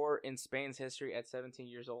youngest scorer in Spain's history at 17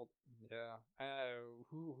 years old. Yeah.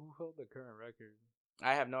 Who held the current record?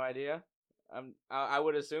 I have no idea. I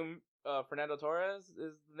would assume Fernando Torres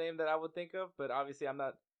is the name that I would think of, but obviously I'm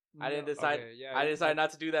not. I didn't decide. Okay, yeah, I decided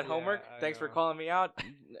not to do that yeah, homework. I Thanks for know. calling me out,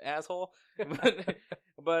 asshole.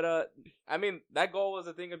 But I mean that goal was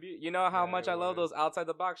a thing of beauty. You know how Yeah, much it I love was. those outside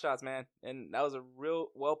the box shots, man, and that was a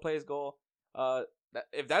real well placed goal.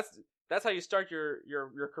 If that's how you start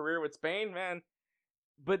your career with Spain, man.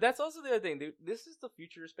 But that's also the other thing, dude. This is the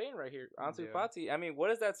future of Spain right here. Ansu Yeah. Fati. I mean, what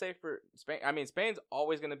does that say for Spain? I mean, Spain's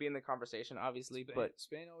always going to be in the conversation, obviously, but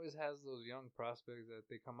Spain always has those young prospects that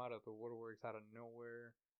they come out of the woodworks out of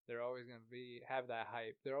nowhere. They're always gonna have that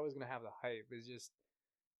hype. They're always gonna have the hype. It's just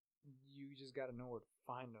you just gotta know where to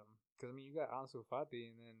find them. Because I mean, you got Ansu Fati,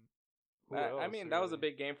 and then who else? I mean, that was a really?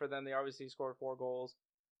 big game for them. They obviously scored 4 goals.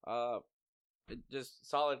 Just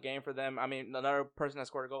solid game for them. I mean, another person that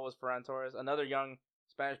scored a goal was Ferran Torres, another young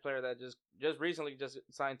Spanish player that just recently just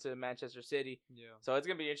signed to Manchester City. Yeah. So it's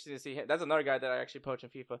gonna be interesting to see him. That's another guy that I actually poach in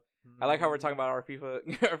FIFA. I like how we're talking about our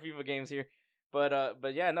FIFA games here.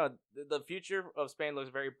 But yeah, no, the future of Spain looks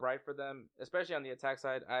very bright for them, especially on the attack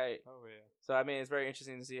side. Oh yeah. So I mean, it's very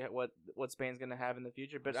interesting to see what Spain's gonna have in the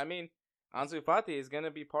future. But I mean, Ansu Fati is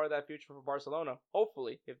gonna be part of that future for Barcelona.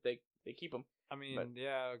 Hopefully, if they keep him. I mean, But-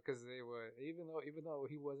 yeah, because they were even though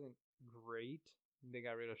he wasn't great, they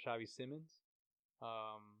got rid of Xavi Simons.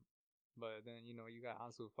 But then you got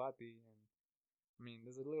Ansu Fati, and I mean,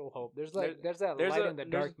 there's a little hope. There's that light in the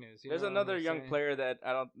darkness. There's another young player that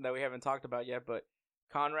we haven't talked about yet, but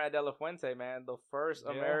Conrad De La Fuente, man, the first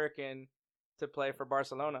Yeah. American to play for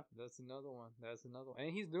Barcelona. That's another one.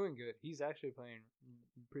 And he's doing good. He's actually playing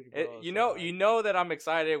pretty It, well. you so, know that I'm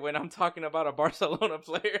excited when I'm talking about a Barcelona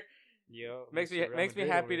player. Yeah, makes me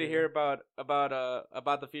happy to hear about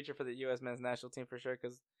the future for the U.S. men's national team for sure.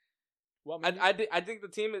 Because I think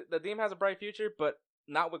the team has a bright future, but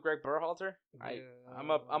not with Greg Berhalter. I'm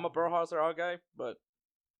a Berhalter all guy, but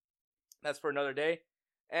that's for another day.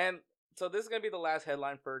 And so this is gonna be the last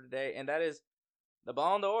headline for today, and that is the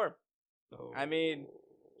Ballon d'Or. I mean,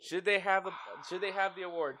 should they have the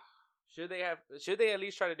award? Should they at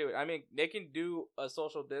least try to do it? I mean, they can do a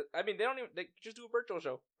social. I mean, they just do a virtual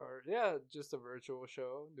show. Or just a virtual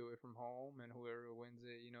show. Do it from home, and whoever wins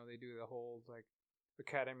it, they do the whole like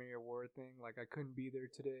Academy Award thing. Like I couldn't be there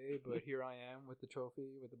today, but here I am with the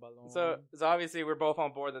trophy, with the ballon. So obviously we're both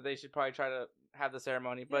on board that they should probably try to have the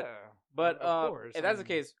ceremony. But yeah, of course. if that's the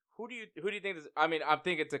case, who do you think this? I mean, I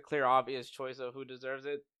think it's a clear, obvious choice of who deserves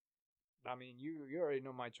it. I mean, you already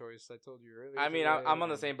know my choice. I told you earlier. I mean, I'm on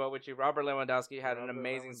the same boat with you. Robert Lewandowski had an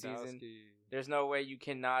amazing season. There's no way you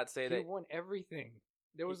cannot say that he won everything.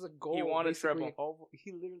 There was a goal. He won a treble.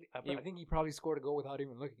 He literally. I think he probably scored a goal without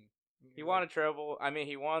even looking. He won a treble. I mean,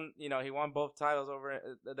 he won both titles over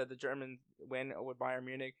that the Germans win with Bayern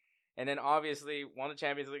Munich, and then obviously won the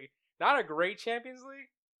Champions League. Not a great Champions League,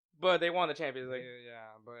 but they won the Champions League.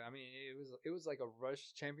 Yeah, but I mean, it was like a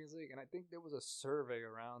rush Champions League, and I think there was a survey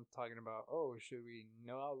around talking about, should we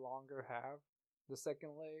no longer have the second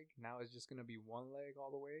leg? Now it's just gonna be one leg all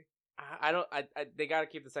the way. They gotta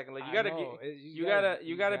keep the second leg. You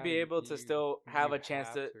gotta be able to still have a chance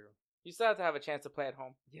to. You still have to have a chance to play at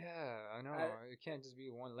home. Yeah, I know. It can't just be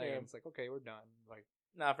one leg. And it's like, okay, we're done. Like,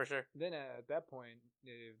 nah, for sure. Then at that point,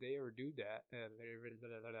 if they ever do that,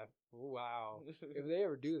 wow, if they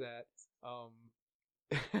ever do that,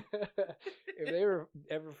 if they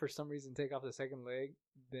ever for some reason take off the second leg,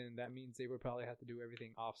 then that means they would probably have to do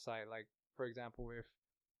everything offside. Like, for example,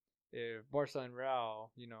 if Barca and Real,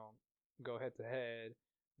 go head to head,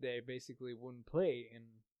 they basically wouldn't play in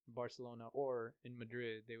Barcelona or in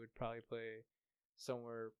Madrid. They would probably play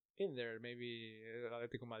somewhere in there. Maybe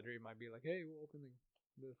Atletico Madrid might be like, hey, we'll open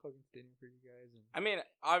the fucking stadium for you guys. And I mean,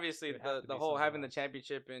 obviously the whole having else. the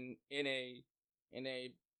championship in a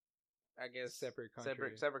I guess separate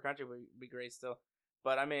country would be great still.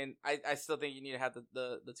 But I mean, I still think you need to have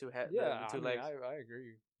the two legs. I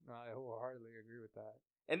agree. I wholeheartedly agree with that.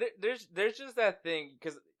 And there's just that thing,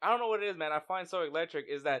 because I don't know what it is, man. I find so electric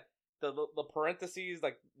is that the parentheses,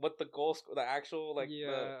 like what the the actual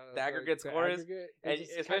the aggregate score is, and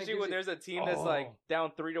especially when there's a team that's like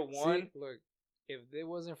down 3-1. See, look, if it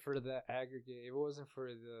wasn't for the aggregate, if it wasn't for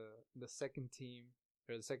the second team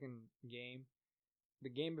or the second game, the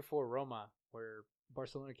game before Roma where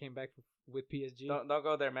Barcelona came back with PSG. Don't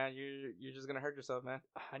go there, man. You're just gonna hurt yourself, man.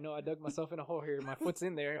 I know. I dug myself in a hole here. My foot's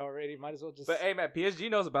in there already. Might as well just. But hey, man, PSG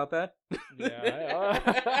knows about that. Yeah.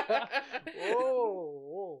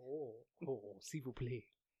 S'il vous plaît.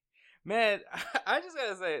 Man, I just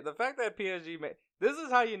gotta say, the fact that PSG made this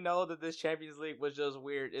is how you know that this Champions League was just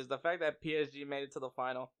weird. Is the fact that PSG made it to the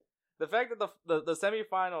final. The fact that the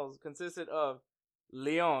semifinals consisted of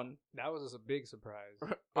Lyon. That was just a big surprise.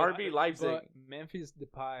 RB Leipzig. But Memphis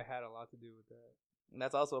Depay had a lot to do with that. And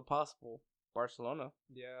that's also a possible Barcelona.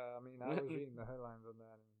 Yeah, I mean, I was reading the headlines on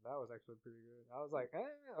that, and that was actually pretty good. I was like,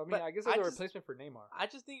 I mean, I guess it's a replacement for Neymar. I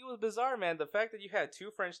just think it was bizarre, man. The fact that you had two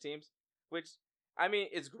French teams, which, I mean,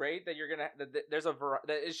 it's great that you're gonna that there's a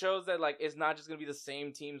that it shows that like it's not just gonna be the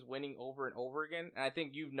same teams winning over and over again. And I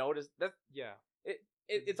think you've noticed that. Yeah.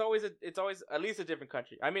 It's always at least a different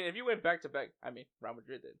country. I mean, if you went back to back, I mean, Real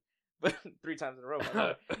Madrid did, but 3 times in a row.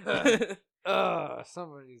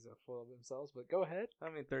 Somebody's full of themselves, but go ahead. I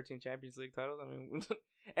mean, 13 Champions League titles. I mean,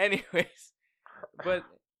 anyways, but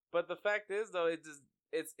the fact is though,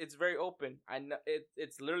 it's very open. I know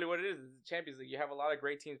it's literally what it is. It's the Champions League. You have a lot of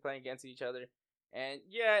great teams playing against each other, and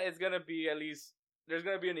yeah, it's gonna be at least there's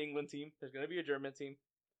gonna be an England team. There's gonna be a German team,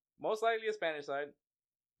 most likely a Spanish side.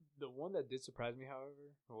 The one that did surprise me,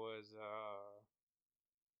 however, was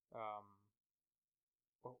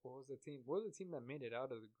what was the team? What was the team that made it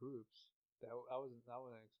out of the groups? That I wasn't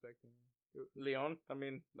expecting. Lyon. I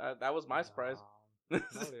mean, that was my surprise. Not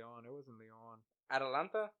Lyon. It wasn't Lyon.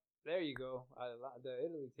 Atalanta. There you go. The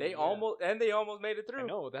Italy team. They almost made it through. I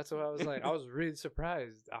know. That's what I was like. I was really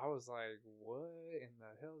surprised. I was like, "What in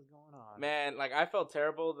the hell is going on?" Man, like I felt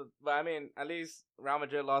terrible. But I mean, at least Real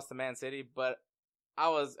Madrid lost to Man City. But I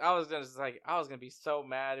was gonna be so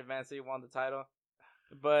mad if Man City won the title.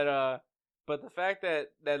 But the fact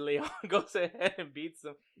that Lyon goes ahead and beats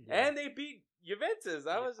them, and they beat Juventus.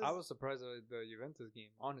 I was surprised at the Juventus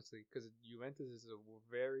game, honestly, because Juventus is a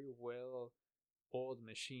very old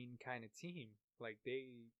machine kind of team. Like they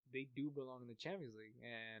do belong in the Champions League,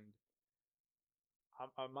 and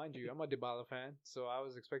mind you, I'm a Dybala fan, so I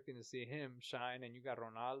was expecting to see him shine. And you got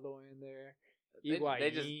Ronaldo in there. They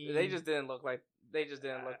just didn't look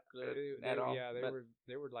good at all. Yeah,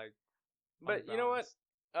 they were like. But you know what?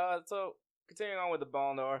 So continuing on with the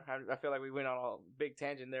Ballon d'Or, I feel like we went on a big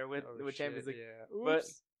tangent there with Champions League. Yeah.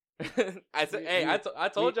 Oops. But I said, I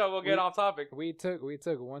told y'all we'll get off topic. We took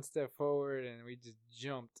one step forward and we just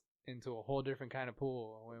jumped into a whole different kind of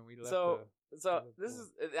pool when we left. So this is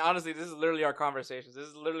honestly, this is literally our conversations. This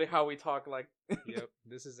is literally how we talk. Like, yep,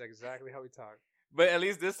 this is exactly how we talk. But at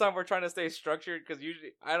least this time we're trying to stay structured, because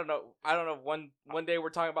usually I don't know. One day we're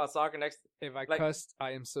talking about soccer. Next, if I cussed,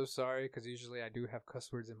 I am so sorry, because usually I do have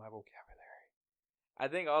cuss words in my vocabulary. I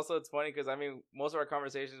think also it's funny because I mean most of our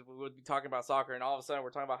conversations we would be talking about soccer, and all of a sudden we're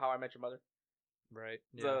talking about How I Met Your Mother. Right.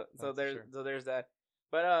 Yeah, so there's that.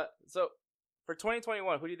 But so for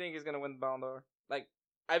 2021, who do you think is gonna win the Ballon d'Or? Like,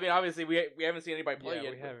 I mean, obviously we haven't seen anybody play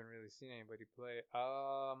yet. We haven't really seen anybody play.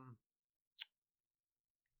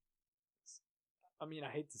 I mean, I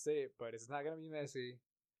hate to say it, but it's not gonna be Messi.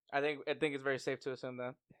 I think it's very safe to assume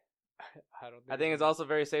that. I think it's also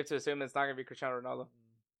very safe to assume that it's not gonna be Cristiano Ronaldo.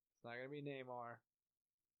 It's not gonna be Neymar.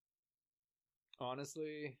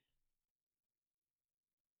 Honestly,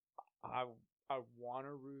 I want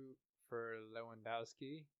to root for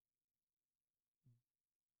Lewandowski,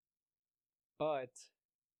 but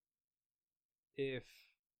if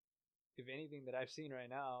anything that I've seen right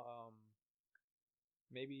now,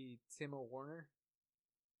 maybe Timo Werner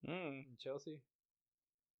in Chelsea.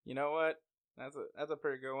 You know what? That's a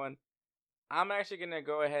pretty good one. I'm actually gonna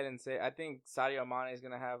go ahead and say I think Sadio Mane is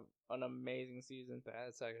gonna have an amazing season.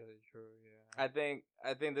 That's actually true. Yeah. I think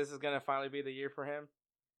this is gonna finally be the year for him.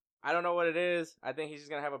 I don't know what it is. I think he's just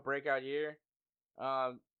gonna have a breakout year.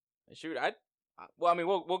 We'll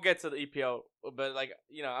get to the EPL, but like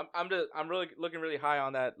you know, I'm really looking really high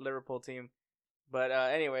on that Liverpool team. But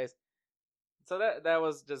anyways, so that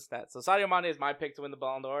was just that. So Sadio Mane is my pick to win the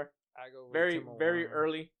Ballon d'Or. I go with very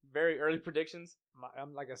early predictions.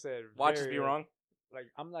 I'm like I said, watch us be wrong.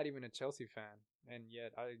 Like I'm not even a Chelsea fan, and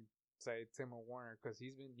yet I say Timo Werner because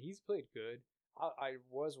he's played good. I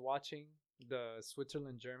was watching the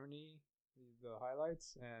Switzerland Germany the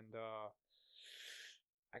highlights, and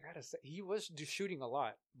I gotta say, he was shooting a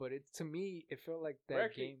lot, but to me, it felt like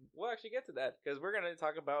that game. We'll actually get to that because we're gonna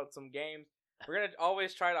talk about some games. We're gonna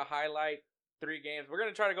always try to highlight 3 games. We're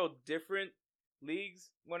gonna try to go different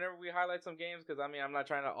leagues whenever we highlight some games because I'm not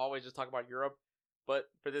trying to always just talk about Europe, but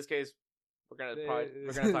for this case, we're gonna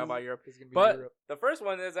talk about Europe. But Europe. The first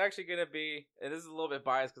one is actually gonna be, and this is a little bit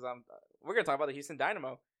biased because we're gonna talk about the Houston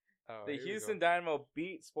Dynamo. The Houston Dynamo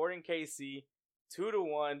beat Sporting KC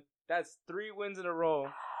 2-1. That's 3 wins in a row.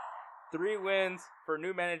 3 wins for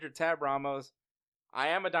new manager Tab Ramos. I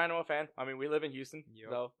am a Dynamo fan. We live in Houston,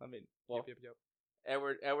 so yep.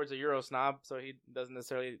 Edward's a Euro snob, so he doesn't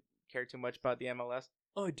necessarily care too much about the MLS.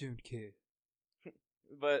 I don't care.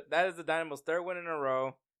 But that is the Dynamo's 3rd win in a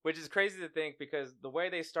row, which is crazy to think because the way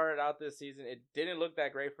they started out this season, it didn't look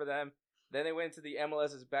that great for them. Then they went into the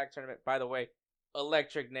MLS's back tournament. By the way,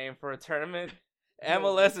 electric name for a tournament.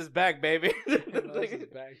 MLS is back, baby. MLS is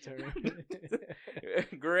back tournament.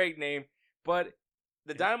 Great name. But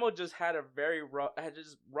the Dynamo just had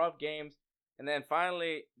rough games, and then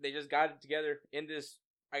finally they just got it together in this,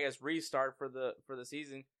 I guess, restart for the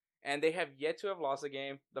season. And they have yet to have lost a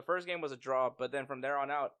game. The first game was a draw, but then from there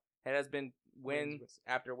on out, it has been win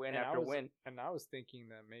after win after win. And I was thinking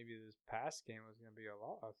that maybe this past game was going to be a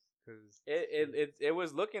loss because it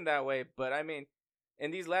was looking that way. But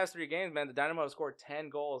in these last 3 games, man, the Dynamo have scored 10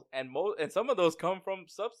 goals, and some of those come from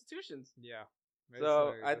substitutions. Yeah.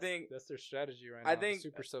 So I think that's their strategy right now. I think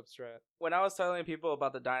super sub strat. When I was telling people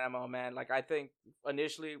about the Dynamo, man, I think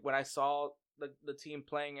initially when I saw the team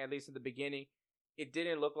playing, at least in the beginning, it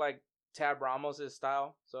didn't look like Tab Ramos'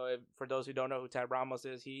 style. So for those who don't know who Tab Ramos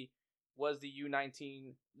is, he was the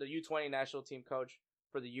U20 national team coach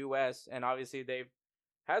for the U.S. And obviously they've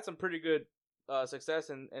had some pretty good success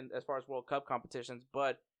in as far as World Cup competitions.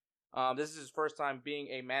 But this is his first time being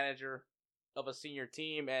a manager of a senior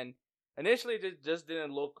team. And initially it just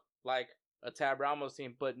didn't look like a Tab Ramos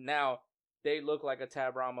team. But now they look like a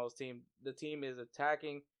Tab Ramos team. The team is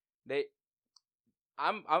attacking.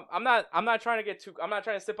 I'm not trying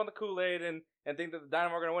to sip on the Kool-Aid and think that the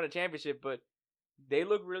Dynamo are going to win a championship, but they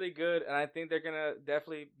look really good, and I think they're going to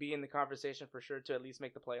definitely be in the conversation for sure to at least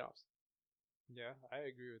make the playoffs. Yeah, I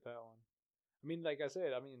agree with that one. Like I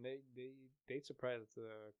said, they surprised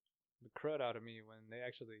the crud out of me when they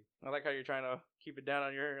actually. I like how you're trying to keep it down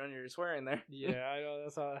on your swearing there. Yeah, I know,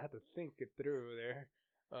 that's how I had to think it through there.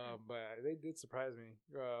 But they did surprise me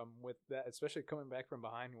with that, especially coming back from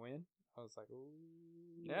behind win. I was like, ooh.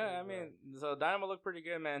 Yeah, so Dynamo looked pretty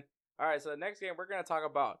good, man. All right, so the next game we're going to talk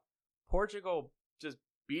about Portugal just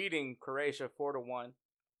beating Croatia 4-1.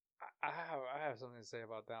 I have something to say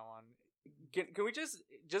about that one. Can we just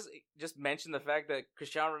mention the fact that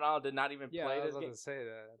Cristiano Ronaldo did not even play this game? Yeah, I was about to say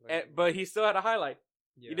that. But he still had a highlight.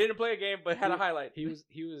 Yeah. He didn't play a game, but had a highlight. He was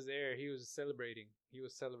there. He was celebrating. He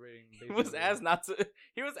was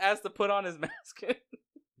asked to put on his mask.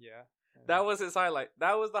 Yeah. That was his highlight.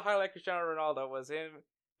 That was the highlight. Cristiano Ronaldo was him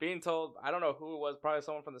being told. I don't know who it was. Probably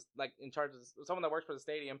someone from in charge of someone that works for the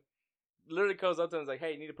stadium. Literally goes up to him and is like,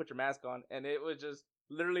 "Hey, you need to put your mask on." And it was just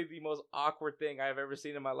literally the most awkward thing I've ever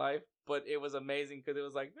seen in my life. But it was amazing because it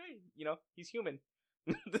was like, hey, he's human.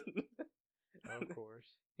 Of course.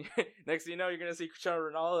 Next thing you know, you're gonna see Cristiano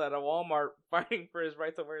Ronaldo at a Walmart fighting for his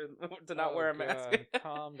right to not wear a mask.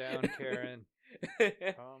 Calm down, Karen.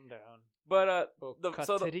 Calm down. But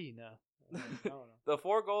the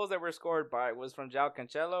 4 goals that were scored by was from João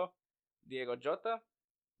Cancelo, Diego Jota.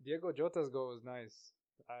 Diego Jota's goal was nice.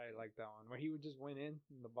 I like that one where he would just went in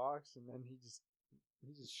the box and then he just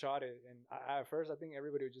shot it. And at first, I think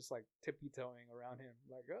everybody was just like tippy-toeing around him,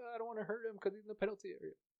 like, I don't want to hurt him because he's in the penalty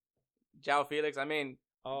area. João Felix,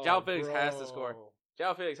 João Felix has to score.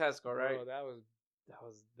 João Felix has to score, right? Bro, that was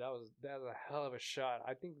a hell of a shot.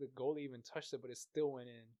 I think the goalie even touched it, but it still went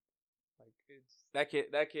in. Like that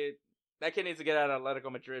kid needs to get out of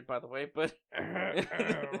Atletico Madrid, by the way. But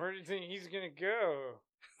where do you think he's gonna go?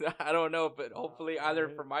 I don't know, but hopefully either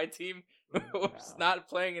for my team or not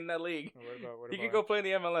playing in that league. He can go play in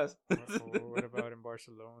the MLS. What about in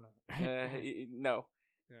Barcelona? No.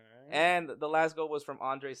 And the last goal was from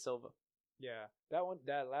Andre Silva. Yeah,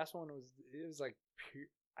 that last one was like pure.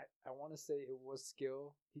 I want to say it was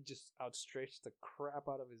skill. He just outstretched the crap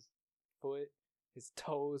out of his foot, his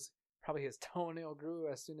toes. Probably his toenail grew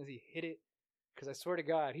as soon as he hit it. Because I swear to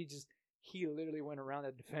God, he literally went around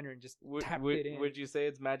the defender and just tapped it in. Would you say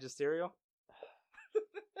it's magisterial?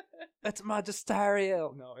 That's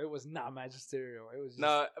magisterial. No, it was not magisterial. It was just,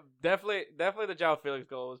 no, definitely the João Felix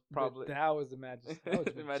goal was probably that was the magisterial.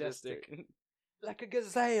 That was majestic. like a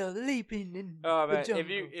gazelle leaping in Oh the man, jungle.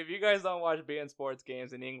 if you guys don't watch beIN Sports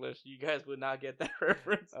games in English, you guys would not get that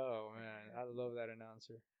reference. Oh man, I love that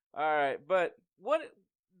announcer. All right, but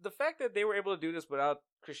the fact that they were able to do this without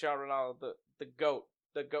Cristiano Ronaldo, the goat.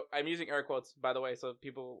 I'm using air quotes, by the way, so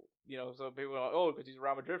people, are like, oh, because he's a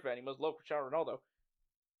Real Madrid fan, he must love Cristiano Ronaldo.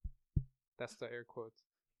 That's the air quotes.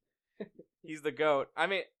 He's the GOAT. I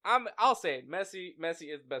mean, I'll say it. Messi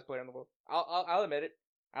is the best player in the world. I'll admit it.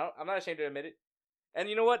 I'm not ashamed to admit it. And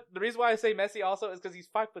you know what? The reason why I say Messi also is because he's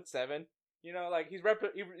 5'7". Like he's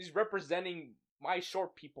representing my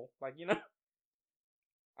short people. Like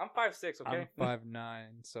I'm 5'6". Okay, I'm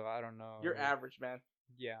 5'9", so I don't know. You're average, man.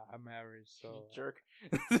 Yeah, I'm average. So You jerk.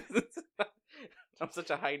 I'm such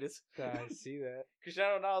a heightist. I see that.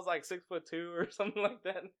 Cristiano Ronaldo's like 6'2" or something like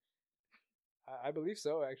that. I believe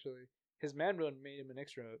so. Actually, his man run made him an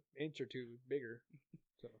extra inch or two bigger.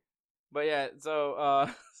 So, but yeah, so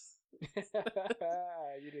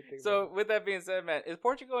you didn't think so about with that being said, man, is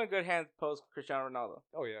Portugal in good hands post Cristiano Ronaldo?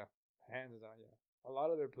 Oh yeah, hands down. Yeah, a lot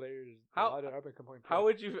of their players. How- a lot of up and coming. How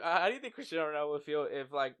do you think Cristiano Ronaldo would feel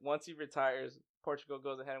if, like, once he retires, Portugal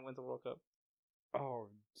goes ahead and wins the World Cup? Oh,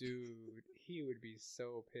 dude, he would be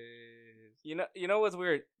so pissed. You know what's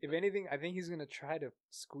weird? If anything, I think he's gonna try to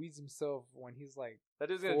squeeze himself when he's like. That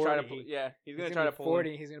dude's gonna try to 40. he's gonna try to pull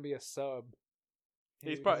 40. him. He's gonna be a sub.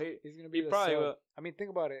 He's probably gonna be he probably sub. will. I mean, think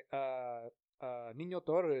about it. Nino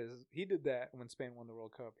Torres, he did that when Spain won the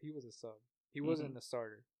World Cup. He was a sub. He wasn't a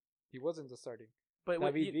starter. He wasn't the starting. But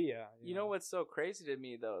David Villa, you know what's so crazy to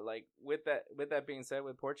me though? Like with that being said,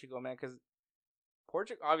 with Portugal, man, because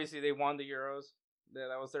Portugal obviously they won the Euros.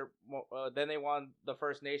 That was their. Then they won the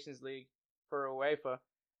First Nations League for UEFA.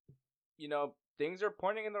 Things are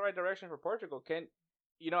pointing in the right direction for Portugal.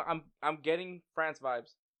 I'm getting France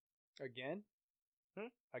vibes Again?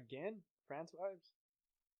 Again? France vibes?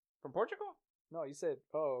 from Portugal. No, you said.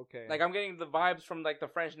 Oh, okay. Like I'm getting the vibes from like the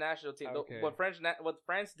French national team. Okay. What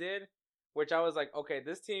France did, which I was like, okay,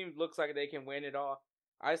 this team looks like they can win it all.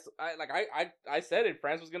 I said it.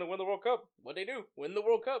 France was gonna win the World Cup. What they do? Win the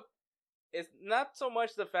World Cup. It's not so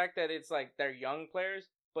much the fact that it's like they're young players,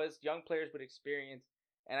 but it's young players with experience.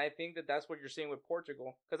 And I think that that's what you're seeing with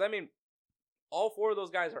Portugal. Because, I mean, all four of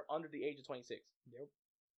those guys are under the age of 26. Yep.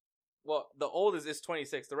 Well, the oldest is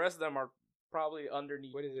 26. The rest of them are probably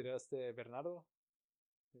underneath. What is it? Bernardo?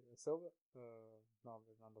 Silva? No,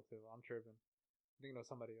 Bernardo Silva. I'm tripping. I think of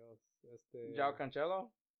somebody else. João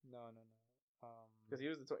Cancelo? No. Because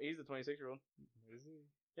he's the 26-year-old. Is he?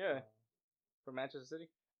 Yeah. From Manchester City.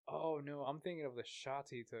 Oh no, I'm thinking of the shots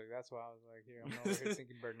he took. That's why I was like, here I'm over here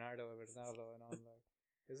thinking Bernardo, and I'm like,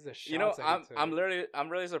 this is the shots. I'm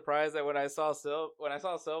really surprised that when I saw Silva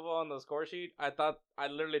on the score sheet, I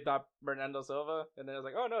literally thought Bernardo Silva, and then I was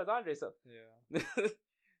like, oh no, it's Andre Silva. Yeah.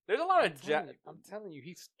 There's a lot of I'm telling you,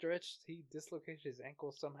 he dislocated his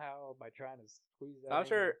ankle somehow by trying to squeeze that.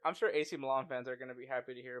 I'm sure AC Milan fans are gonna be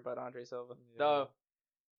happy to hear about Andre Silva. Yeah. Though,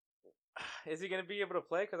 is he gonna be able to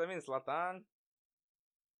play? Because I mean, Zlatan.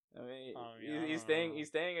 I mean, he's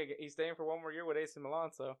staying for one more year with AC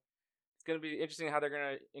Milan, so it's gonna be interesting how they're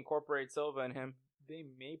gonna incorporate Silva in him. They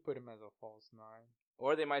may put him as a false 9,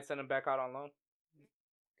 or they might send him back out on loan.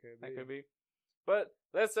 That could be. But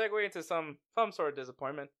let's segue into some sort of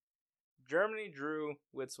disappointment. Germany drew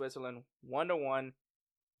with Switzerland 1-1.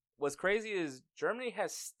 What's crazy is Germany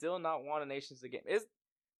has still not won a Nations League game.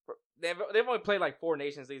 They've only played like 4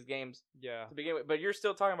 Nations League games to begin with, but you're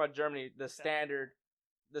still talking about Germany, the standard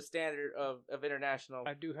of international.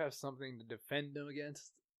 I do have something to defend them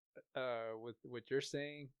against. With what you're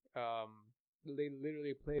saying, they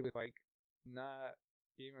literally played with like not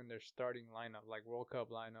even their starting lineup, like World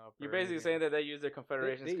Cup lineup. You're basically saying that they used their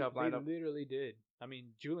Confederations Cup lineup. They literally did. I mean,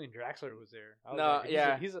 Julian Draxler was there.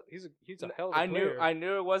 He's a hell of a player. I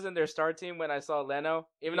knew it wasn't their start team when I saw Leno.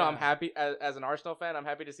 Even though I'm happy as an Arsenal fan, I'm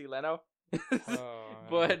happy to see Leno.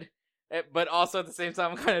 But also at the same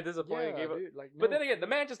time, I'm kind of disappointed. But then again, the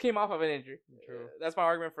man just came off of an injury. True. That's my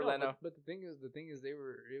argument for Leno. But the thing is, they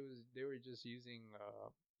were just using,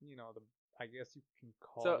 I guess you can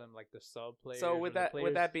call them like the sub players. So with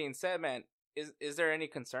that being said, man, is there any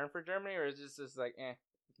concern for Germany, or is this just like eh?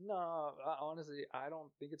 No, honestly, I don't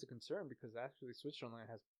think it's a concern because actually Switzerland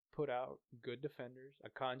has put out good defenders.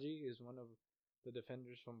 Akanji is one of the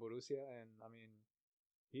defenders from Borussia, and I mean.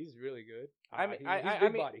 He's really good.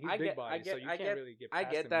 He's big body, so you can't really get past him.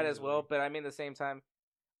 I get that as well, but I mean, at the same time,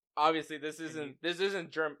 obviously, this isn't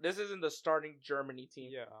the starting Germany team.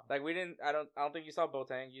 Yeah, like I don't think you saw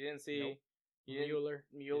Boateng. You didn't see Mueller.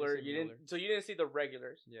 So you didn't see the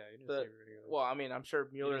regulars. Yeah, you didn't see regulars. Well, I mean, I'm sure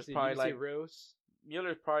Mueller's probably like Rose.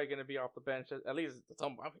 Mueller's probably gonna be off the bench at least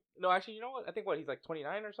some. No, actually, you know what? I think he's like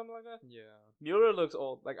 29 or something like that. Yeah. Mueller looks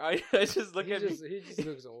old. Like I just look at he just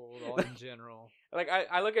looks old in general. Like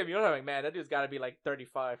I look at Mueller, I'm like, man, that dude's got to be like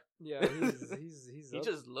 35. Yeah, he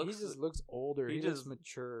just looks older. He looks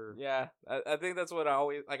mature. Yeah, I think that's what I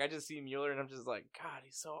always like. I just see Mueller and I'm just like, God,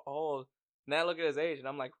 he's so old. And I look at his age and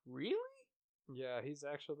I'm like, really? Yeah, he's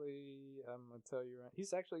actually. I'm gonna tell you,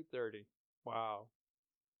 he's actually 30. Wow.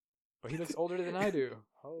 But he looks older than I do.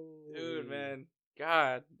 Holy. Dude, man,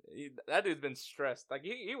 God, that dude's been stressed. Like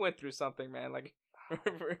he went through something, man. Like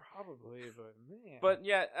probably, but man. But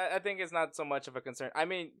yeah, I think it's not so much of a concern. I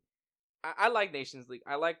mean, I like Nations League.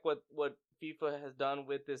 I like what FIFA has done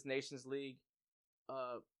with this Nations League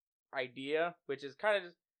idea, which is kind of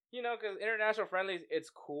just, because international friendlies, it's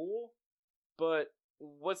cool, but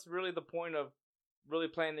what's really the point of really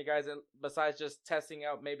playing the guys besides just testing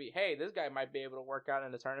out maybe, hey, this guy might be able to work out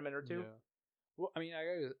in a tournament or two? Yeah. Well, I mean,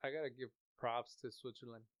 I gotta give props to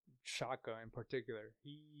Switzerland. Shaka in particular.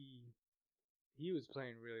 He was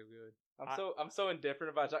playing really good. I'm so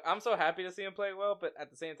indifferent about Shaka. I'm so happy to see him play well, but at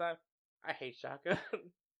the same time, I hate Shaka.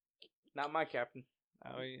 Not my captain.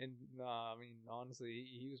 I mean, honestly,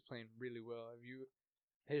 he was playing really well.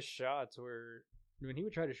 His shots were when he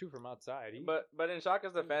would try to shoot from outside. But in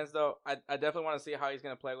Shaka's defense, though, I definitely want to see how he's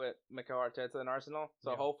going to play with Mikel Arteta in Arsenal.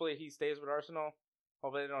 So hopefully he stays with Arsenal.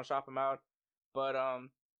 Hopefully they don't shop him out. But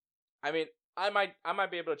I mean, I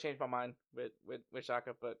might be able to change my mind with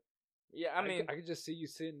Shaka, but. Yeah, I mean, I could just see you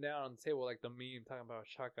sitting down on the table like the meme talking about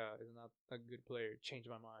Shaka is not a good player. Change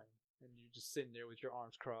my mind, and you're just sitting there with your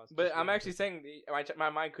arms crossed. But I'm actually saying my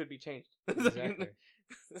mind could be changed. Exactly.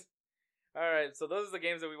 All right, so those are the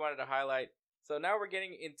games that we wanted to highlight. So now we're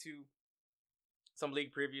getting into some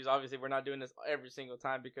league previews. Obviously, we're not doing this every single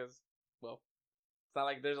time because, well, it's not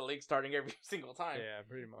like there's a league starting every single time. Yeah,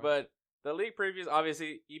 pretty much. But the league previews,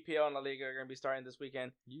 obviously, EPL and La Liga are going to be starting this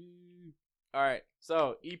weekend. All right,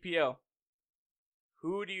 so EPL.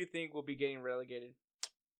 Who do you think will be getting relegated?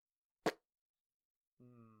 I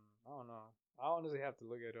don't know. I honestly have to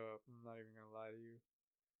look it up. I'm not even gonna lie to you.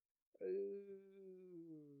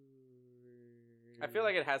 I feel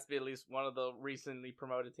like it has to be at least one of the recently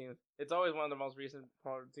promoted teams. It's always one of the most recent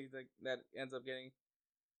promoted teams that ends up getting.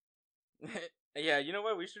 Yeah, you know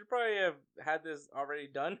what? We should probably have had this already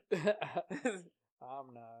done. I'm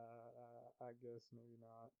not. I guess maybe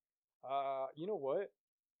not. You know what?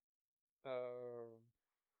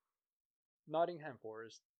 Nottingham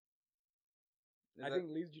Forest. I think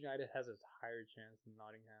Leeds United has a higher chance than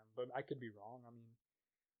Nottingham, but I could be wrong. I mean,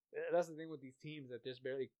 that's the thing with these teams that just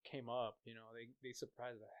barely came up. They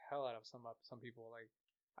surprised the hell out of some people. Like,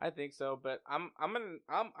 I think so, but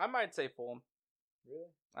I might say Fulham.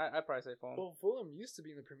 Really? I'd probably say Fulham. Well, Fulham used to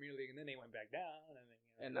be in the Premier League, and then they went back down,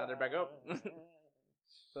 and now they're back up.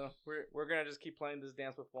 So we're gonna just keep playing this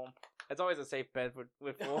dance with Fulham. It's always a safe bet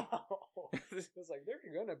with Fulham. It's like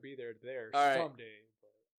they're gonna be there right. Someday.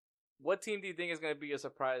 But... What team do you think is gonna be a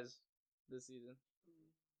surprise this season?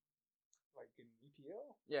 Like in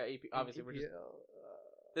EPL? Yeah, obviously, we're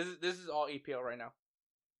just this is all EPL right now.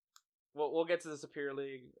 We'll get to the Superior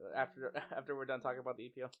League after we're done talking about the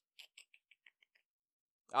EPL.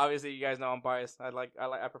 Obviously, you guys know I'm biased. I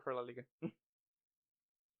prefer La Liga. We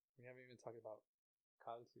haven't even talked about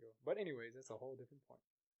Calcio, but anyways, that's a whole different point.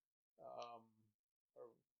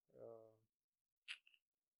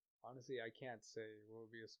 Honestly, I can't say what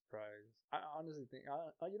would be a surprise. I honestly think, you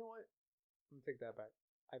know what? I'm gonna take that back.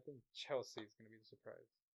 I think Chelsea is gonna be the surprise.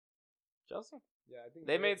 Chelsea? Yeah, I think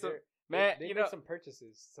they made some made some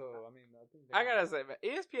purchases. So I mean, I gotta say, man,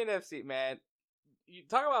 ESPN FC, man, you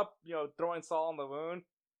talk about throwing salt on the wound.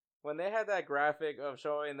 When they had that graphic of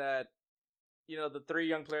showing that, the three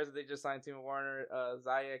young players that they just signed, Timo Werner,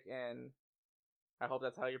 Ziyech, and I hope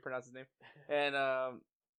that's how you pronounce his name, and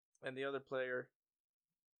the other player,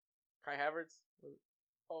 Kai Havertz.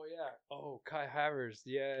 Oh yeah. Oh, Kai Havertz.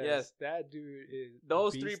 Yes. That dude is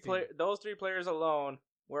those three players alone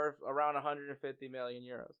worth around 150 million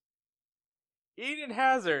euros. Eden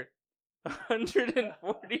Hazard,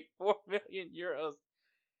 144 million euros.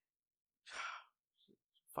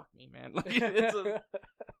 Fuck me, man.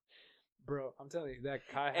 Bro, I'm telling you that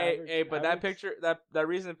Kai Havertz. Hey, but that picture, that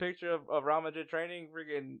recent picture of Real Madrid training,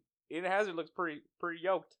 freaking Eden Hazard looks pretty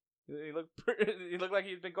yoked. He looked like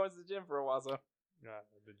he's been going to the gym for a while. So,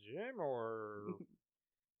 the gym or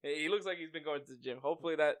he looks like he's been going to the gym.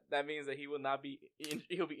 Hopefully that means that he'll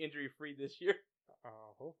be injury free this year.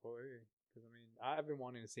 Hopefully, because I mean I've been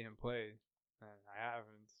wanting to see him play, and I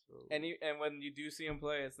haven't. So. And when you do see him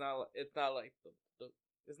play, it's not like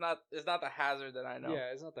It's not the Hazard that I know.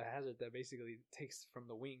 Yeah, it's not the Hazard that basically takes from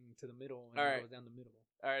the wing to the middle and All right. goes down the middle.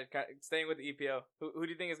 All right, staying with the EPL. Who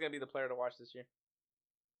do you think is going to be the player to watch this year?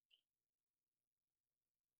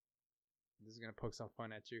 This is gonna poke some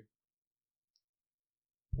fun at you.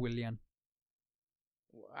 Willian.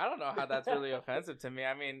 I don't know how that's really offensive to me.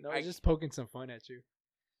 I mean, No, I was just poking some fun at you.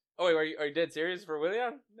 Oh wait, are you dead serious for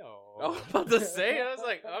Willian? No. I was about to say. I was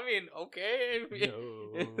like, I mean, okay.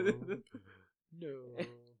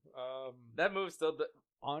 No. That move still.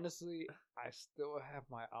 Honestly, I still have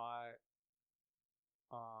my eye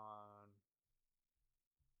on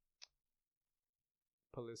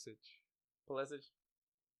Pulisic.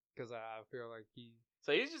 Because I feel like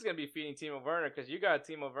So he's just gonna be feeding Timo Werner because you got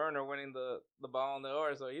Timo Werner winning the Ballon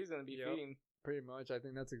d'Or, so he's gonna be feeding. Pretty much, I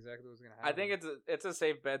think that's exactly what's gonna happen. I think it's a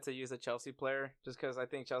safe bet to use a Chelsea player just because I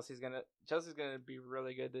think Chelsea's gonna be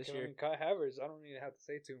really good this year. I mean, Kai Havertz, I don't even have to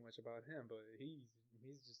say too much about him, but he's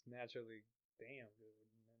just naturally damn good.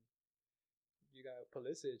 And then you got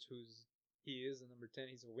Pulisic, he is a number 10.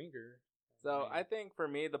 He's a winger. So I think for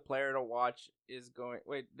me, the player to watch is going.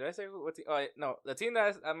 Wait, did I say what team? Oh no, the team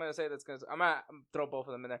that I'm gonna say that's gonna. I'm gonna throw both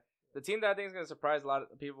of them in there. The team that I think is gonna surprise a lot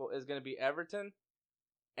of people is gonna be Everton,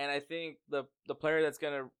 and I think the player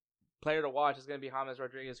to watch is gonna be James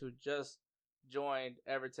Rodriguez, who just joined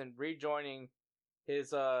Everton, rejoining his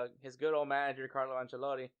good old manager Carlo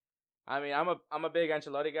Ancelotti. I mean, I'm a big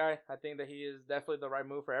Ancelotti guy. I think that he is definitely the right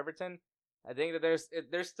move for Everton. I think that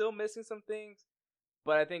they're still missing some things.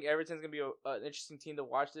 But I think Everton's going to be an interesting team to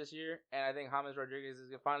watch this year. And I think James Rodriguez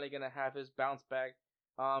is finally going to have his bounce back.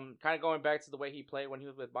 Kind of going back to the way he played when he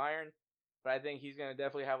was with Bayern. But I think he's going to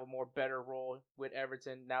definitely have a more better role with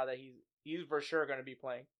Everton now that he's for sure going to be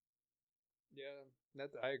playing. Yeah,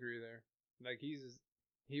 I agree there. Like, he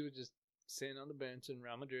was just sitting on the bench in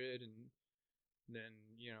Real Madrid. And then,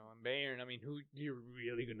 in Bayern, I mean, who you're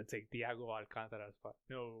really going to take Thiago Alcantara's spot?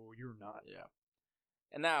 No, you're not. Yeah.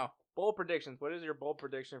 And now, bold predictions. What is your bold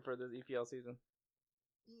prediction for this EPL season?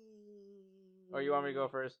 Or you want me to go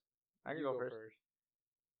first? I can go first.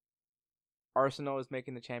 Arsenal is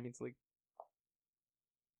making the Champions League.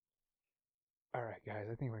 All right, guys.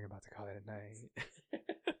 I think we're about to call it a night.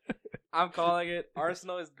 I'm calling it.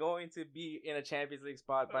 Arsenal is going to be in a Champions League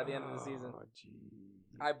spot by the end of the season.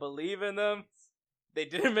 I believe in them. They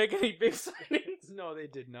didn't make any big signings. No, they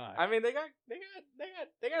did not. I mean, they got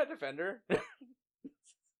a defender.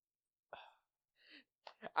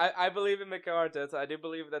 I believe in Mikel Arteta. I do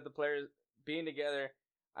believe that the players being together,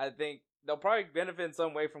 I think they'll probably benefit in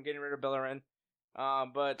some way from getting rid of Bellerin.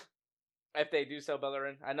 But if they do sell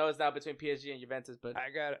Bellerin, I know it's now between PSG and Juventus, but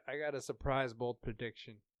I got a surprise bold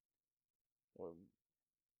prediction.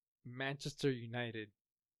 Manchester United.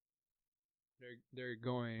 They're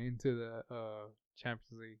going into the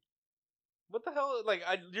Champions League. What the hell? Like,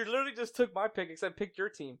 you literally just took my pick, except picked your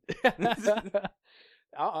team.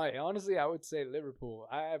 Honestly, I would say Liverpool.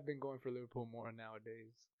 I have been going for Liverpool more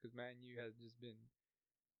nowadays because Man U has just been.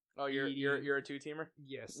 Oh, you're a two-teamer?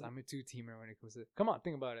 Yes, I'm a two-teamer when it comes to. Come on,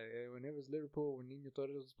 think about it. When it was Liverpool, when Nino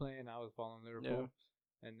Torres was playing, I was following Liverpool,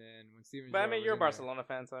 and then when Steven. But I mean, you're a Barcelona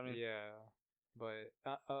fan, so I mean. Yeah, but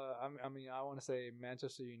I mean, I want to say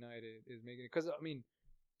Manchester United is making it because I mean,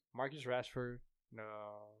 Marcus Rashford,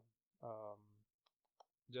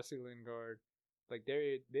 Jesse Lingard, like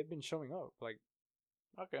they've been showing up. Like,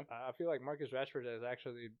 okay, I feel like Marcus Rashford has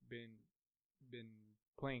actually been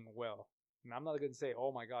playing well. And I'm not going to say,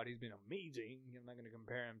 oh my God, he's been amazing. I'm not going to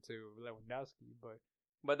compare him to Lewandowski,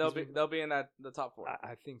 but they'll be in the top four.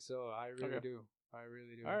 I think so. I really do.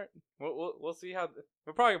 All right, we'll see how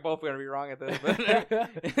we're probably both going to be wrong at this. But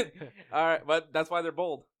all right, but that's why they're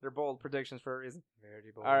bold. They're bold predictions for a reason.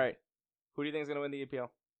 Very bold. All right, who do you think is going to win the EPL?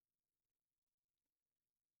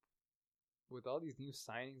 With all these new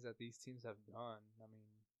signings that these teams have done, I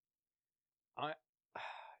mean,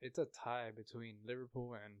 it's a tie between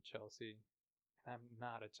Liverpool and Chelsea. I'm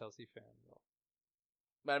not a Chelsea fan though.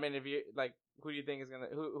 But I mean, if you like, who do you think is gonna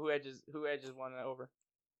who edges one over?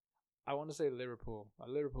 I want to say Liverpool.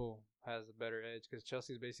 Liverpool has a better edge because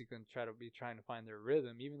Chelsea's basically trying to find their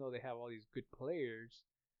rhythm, even though they have all these good players.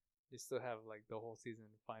 They still have like the whole season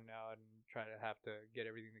to find out and try to have to get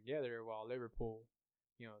everything together. While Liverpool,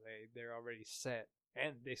 they're already set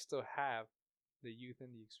and they still have the youth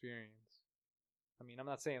and the experience. I mean, I'm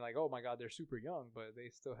not saying like, oh my God, they're super young, but they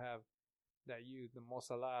still have that youth. The Mo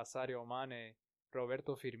Salah, Sadio Mane,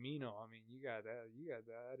 Roberto Firmino. I mean, you got that.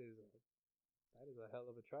 That is a hell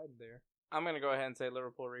of a trident there. I'm gonna go ahead and say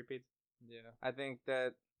Liverpool repeats. Yeah, I think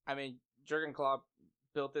that. I mean, Jurgen Klopp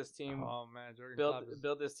built this team. Oh man, Jurgen Klopp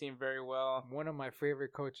built this team very well. One of my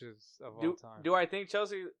favorite coaches of all time. Do I think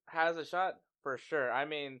Chelsea has a shot? for sure. I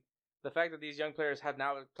mean, the fact that these young players have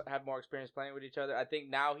more experience playing with each other, I think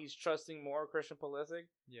now he's trusting more Christian Pulisic.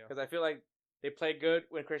 Yeah. Because I feel like they play good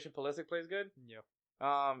when Christian Pulisic plays good. Yeah.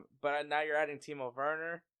 But now you're adding Timo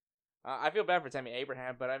Werner. I feel bad for Tammy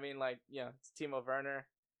Abraham, but I mean, like, it's Timo Werner.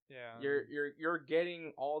 Yeah. You're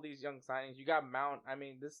getting all these young signings. You got Mount. I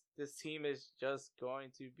mean, this team is just going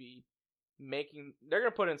to be they're gonna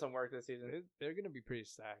put in some work this season. They're gonna be pretty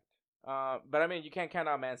stacked. But I mean, you can't count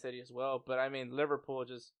out Man City as well. But I mean, Liverpool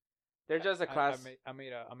they're just a class. I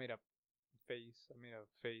made a face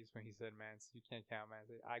when he said Man City. You can't count Man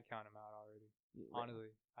City. I count him out already. Honestly,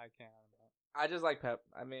 I can't count him out. I just like Pep.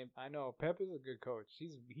 I mean, I know Pep is a good coach. He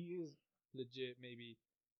is legit maybe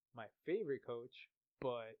my favorite coach,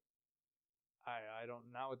 but I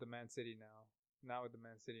don't not with the Man City now. Not with the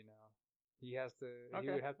Man City now. He has to. Okay.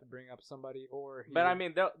 He would have to bring up somebody, but I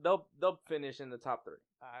mean, they'll finish in the top 3.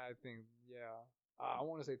 I think, yeah. I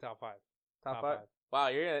want to say top 5. Top five. Wow,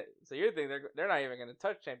 you think they're not even gonna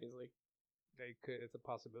touch Champions League? They could. It's a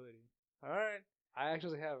possibility. All right. I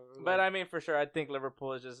actually have. But I mean, for sure, I think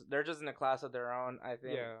Liverpool they're just in a class of their own. I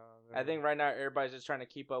think. Yeah. I think right now everybody's just trying to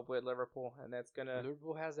keep up with Liverpool, and that's gonna.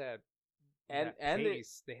 Liverpool has that. And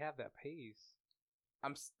pace. They have that pace.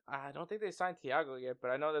 I don't think they signed Thiago yet, but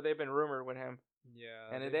I know that they've been rumored with him. Yeah.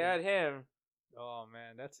 And if they had him. Oh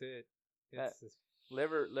man, that's it.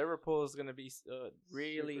 Liverpool is gonna be a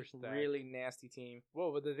really, really nasty team.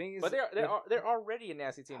 Whoa, but the thing is, but they're already a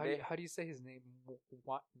nasty team. How do you say his name?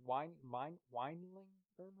 Wineling?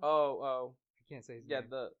 Oh, I can't say his name.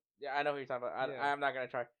 I know who you're talking about. I'm not gonna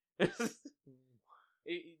try.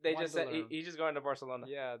 They just said he's just going to Barcelona.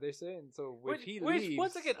 Yeah, they're saying so. He leaves,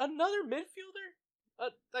 once again, another midfielder.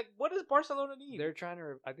 Like, what does Barcelona need? I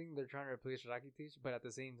think they're trying to replace Rakitic, but at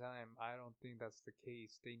the same time, I don't think that's the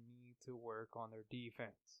case. They need to work on their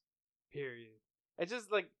defense. Period. It's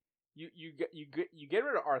just like you get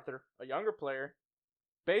rid of Arthur, a younger player.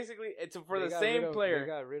 Basically, it's for the same player. They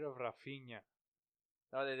got rid of Rafinha.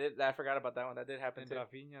 Oh, they did. I forgot about that one. That did happen too.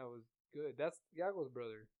 Rafinha was good. That's Thiago's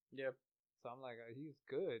brother. Yep. So I'm like, he's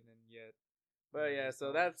good, and yet. But yeah,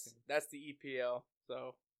 so that's the EPL.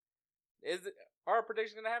 So, is our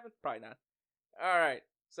prediction gonna happen? Probably not. All right.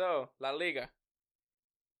 So La Liga.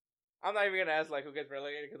 I'm not even gonna ask like who gets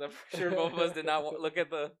relegated because I'm sure both of us did not look at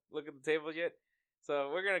the tables yet. So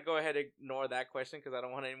we're gonna go ahead and ignore that question because I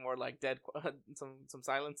don't want any more like dead some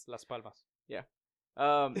silence. Las Palmas. Yeah.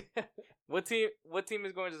 What team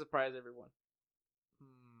is going to surprise everyone?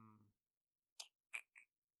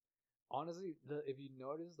 Honestly, if you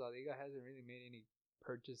notice, La Liga hasn't really made any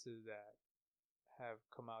purchases that have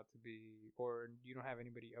come out to be, or you don't have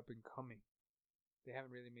anybody up and coming. They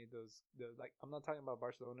haven't really made those like, I'm not talking about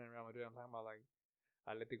Barcelona and Real Madrid. I'm talking about like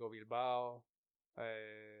Atletico Bilbao,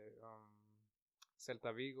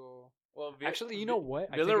 Celta Vigo. Well, actually, you know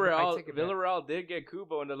what? Villarreal did get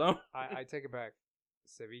Kubo in the loan. I take it back.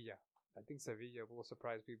 Sevilla. I think Sevilla will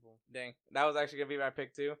surprise people. Dang, that was actually gonna be my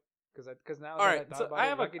pick too. Because now. All right, so I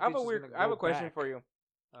have a question for you.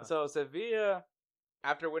 So Sevilla,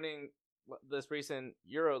 after winning this recent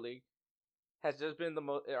EuroLeague, has just been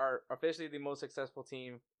are officially the most successful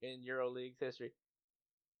team in EuroLeague's history.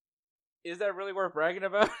 Is that really worth bragging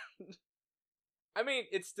about? I mean,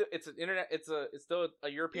 it's still a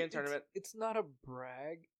European tournament. It's not a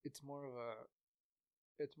brag. It's more of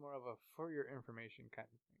a for your information kind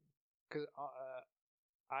of thing. Because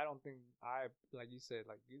I don't think like you said,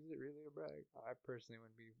 like, is it really a brag? I personally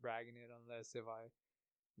wouldn't be bragging it unless if I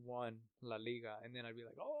won La Liga, and then I'd be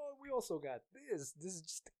like, oh, we also got this. This is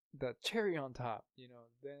just the cherry on top, you know.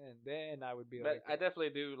 Then I would be like. But I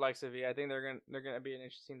definitely do like Sevilla. I think they're gonna be an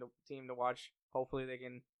interesting team to watch. Hopefully, they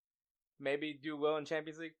can maybe do well in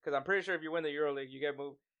Champions League, because I'm pretty sure if you win the EuroLeague, you get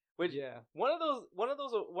moved. Which one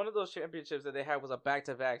of those championships that they had was a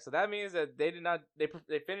back-to-back. So that means that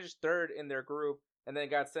they finished third in their group and then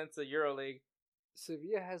got sent to EuroLeague.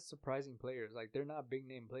 Sevilla has surprising players. Like, they're not big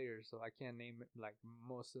name players, so I can't name like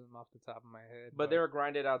most of them off the top of my head. But they're a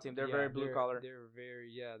grinded out team. They're very blue collar. They're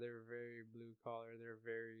very blue collar. They're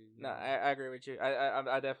very. No, I agree with you.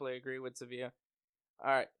 I definitely agree with Sevilla.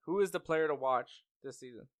 All right, who is the player to watch this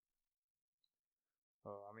season?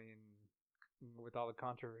 Oh, I mean, with all the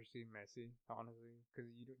controversy, Messi, honestly, because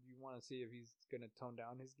you want to see if he's gonna tone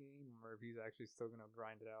down his game or if he's actually still gonna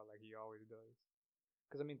grind it out like he always does.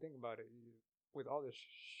 Because I mean, think about it. With all this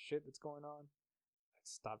shit that's going on,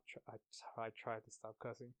 I tried to stop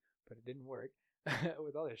cussing, but it didn't work.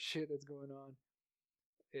 With all this shit that's going on,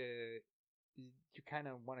 you kind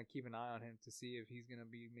of want to keep an eye on him to see if he's gonna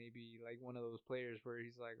be maybe like one of those players where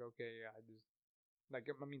he's like, okay,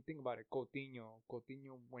 I mean, think about it. Coutinho,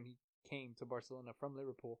 when he came to Barcelona from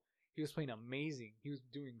Liverpool, he was playing amazing. He was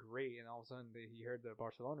doing great, and all of a sudden he heard the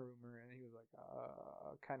Barcelona rumor, and he was like,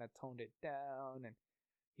 kind of toned it down, and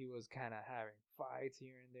he was kind of having fights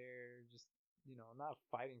here and there, just not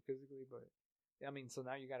fighting physically, but I mean, so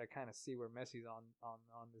now you got to kind of see where Messi's on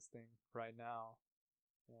this thing right now,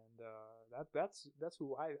 and that's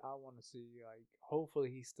who I want to see. Like, hopefully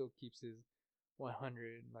he still keeps his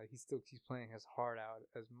 100. Like, he still keeps playing his heart out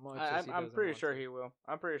as much as he doesn't. I'm pretty sure he will.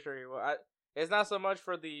 I'm pretty sure he will. It's not so much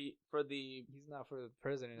for the he's not for the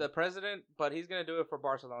president. The president, but he's gonna do it for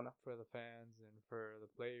Barcelona, for the fans and for the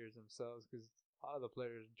players themselves, because a lot of the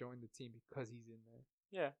players joined the team because he's in there.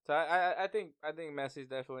 Yeah, so I think Messi's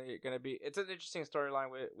definitely gonna be. It's an interesting storyline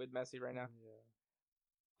with Messi right now.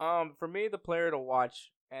 Yeah. For me, the player to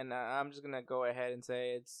watch, and I'm just gonna go ahead and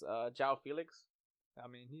say it's João Felix. I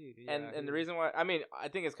mean, and the reason why, I mean, I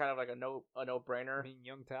think it's kind of like a no brainer. I mean,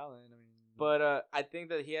 young talent. I mean, but I think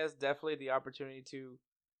that he has definitely the opportunity to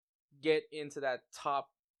get into that top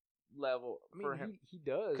level. I mean, for him. He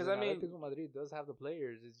does, because I mean, Atletico Madrid does have the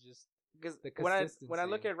players. It's just because the when I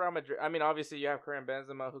look at Real Madrid, I mean, obviously you have Karim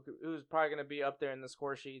Benzema, who's probably going to be up there in the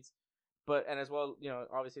score sheets, and as well,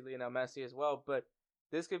 obviously Lionel Messi as well. But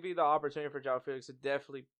this could be the opportunity for João Felix to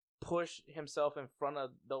definitely push himself in front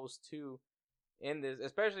of those two in this,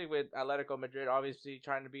 especially with Atletico Madrid, obviously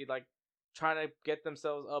trying to get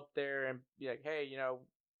themselves up there and be like, hey,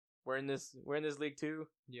 we're in this league too.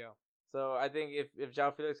 Yeah. So I think if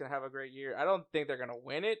João Felix can have a great year, I don't think they're gonna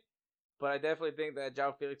win it, but I definitely think that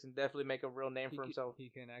João Felix can definitely make a real name for himself. He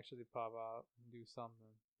can actually pop out and do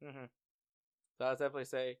something. Mm-hmm. So I'll definitely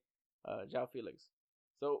say João Felix.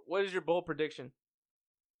 So what is your bold prediction?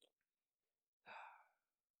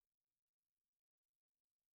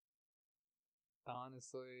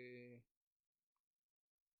 Honestly,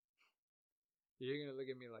 you're gonna look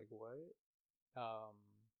at me like, what?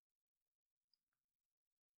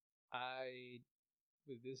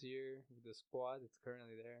 With this year, with the squad that's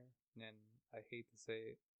currently there, and I hate to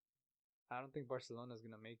say it, I don't think Barcelona's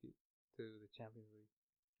gonna make it to the Champions League.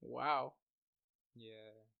 Wow.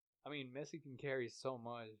 Yeah. I mean, Messi can carry so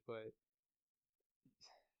much, but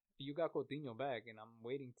you got Coutinho back, and I'm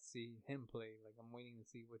waiting to see him play. Like, I'm waiting to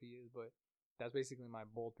see what he is, but that's basically my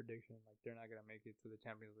bold prediction. Like, they're not gonna make it to the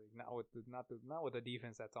Champions League. Not with the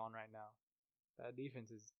defense that's on right now. That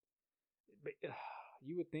defense is.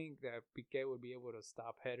 You would think that Piqué would be able to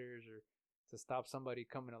stop headers or to stop somebody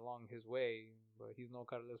coming along his way, but he's no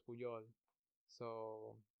Carlos Puyol.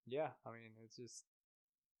 So yeah, I mean, it's just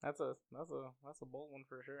that's a bold one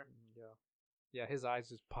for sure. Yeah. His eyes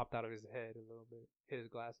just popped out of his head a little bit. Hit his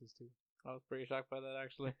glasses too. I was pretty shocked by that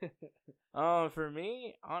actually. For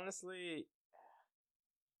me, honestly,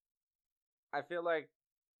 I feel like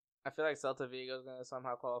Celta Vigo is gonna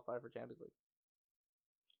somehow qualify for Champions League.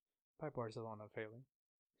 By Barcelona failing.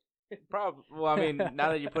 Probably. Well, I mean, now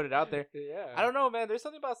that you put it out there, yeah. I don't know, man. There's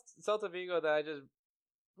something about Celta Vigo that I just.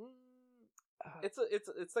 It's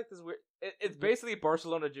like this weird. It's basically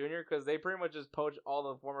Barcelona Junior because they pretty much just poach all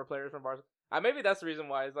the former players from Barcelona. Maybe that's the reason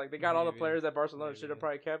why. It's like they got all the players that Barcelona should have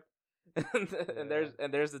probably kept,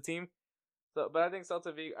 and there's the team. So, but I think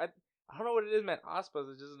Celta Vigo. I don't know what it is, man. Aspas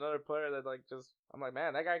is just another player that I'm like,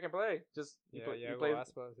 man, that guy can play. He plays.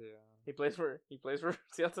 Aspas, yeah. He plays for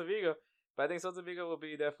Celta Vigo. But I think Celta Vigo will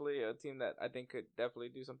be definitely a team that I think could definitely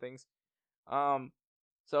do some things.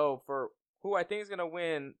 So for who I think is gonna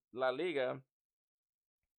win La Liga,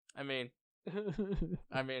 I mean,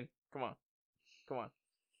 come on.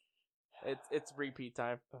 It's repeat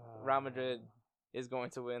time. Real Madrid is going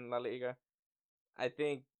to win La Liga. I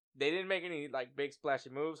think they didn't make any like big splashy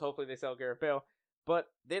moves. Hopefully they sell Gareth Bale, but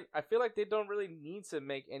I feel like they don't really need to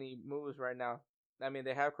make any moves right now. I mean,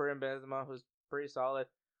 they have Karim Benzema, who's pretty solid.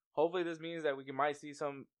 Hopefully this means that we might see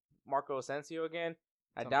some Marco Asensio again.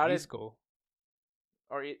 I doubt Isco.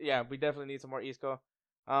 Or yeah, we definitely need some more Isco.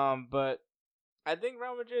 But I think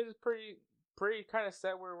Real Madrid is pretty kind of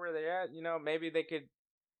set where they're at. Maybe they could,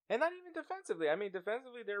 and not even defensively. I mean,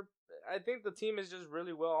 defensively I think the team is just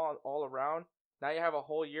really well all around. Now you have a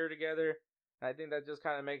whole year together. And I think that just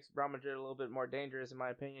kind of makes Real Madrid a little bit more dangerous, in my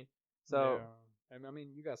opinion. So, yeah. I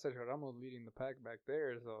mean, you got Sergio Ramos leading the pack back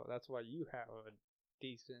there, so that's why you have a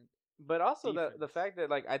decent. But also the fact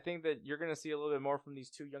that I think that you're gonna see a little bit more from these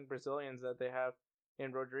two young Brazilians that they have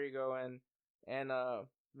in Rodrigo and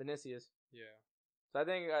Vinicius. Yeah. So I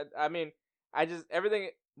think I just everything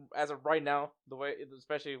as of right now, the way,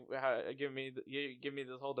 especially how you give me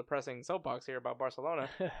this whole depressing soapbox here about Barcelona.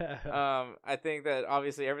 I think that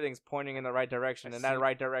obviously everything's pointing in the right direction, that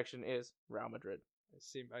right direction is Real Madrid.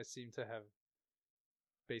 I seem to have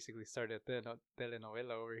basically started a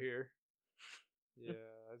telenovela over here. Yeah,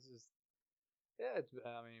 Yeah,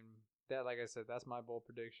 I mean, that, like I said, that's my bold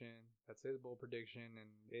prediction. That's his bold prediction, and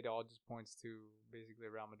it all just points to basically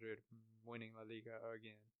Real Madrid winning La Liga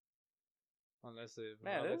again. Unless if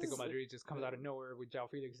Atletico Madrid just comes out of nowhere with João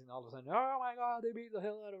Felix, and all of a sudden, oh my God, they beat the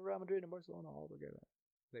hell out of Real Madrid and Barcelona all together.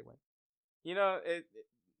 They win. You know,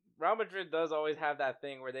 Real Madrid does always have that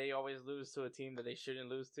thing where they always lose to a team that they shouldn't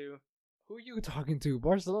lose to. Who you talking to?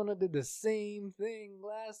 Barcelona did the same thing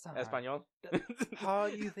last time. Espanyol. How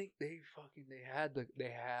you think they had the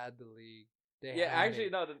league?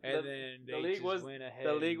 The league was went ahead.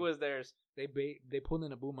 The league was theirs. They pulled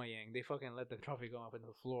in a boomerang. They fucking let the trophy go up into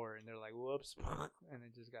the floor, and they're like, "Whoops!" And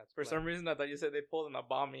it just got. For some reason, I thought you said they pulled in a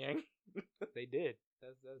bombing. They did.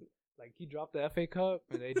 That's like he dropped the FA Cup,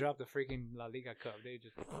 and they dropped the freaking La Liga Cup. They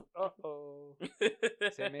just,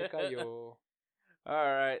 se me cayó.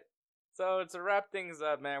 All right. So to wrap things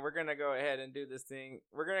up, man, we're gonna go ahead and do this thing.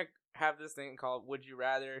 We're gonna have this thing called "Would You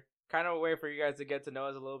Rather," kind of a way for you guys to get to know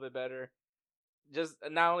us a little bit better. Just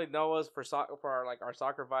not only know us for our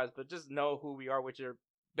soccer vibes, but just know who we are, which are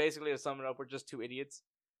basically, to sum it up, we're just two idiots.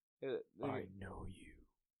 I know you.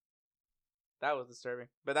 That was disturbing,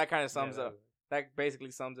 but that kind of sums up. That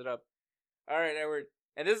basically sums it up. All right, Edward,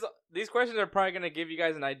 and these questions are probably gonna give you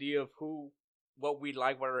guys an idea of what we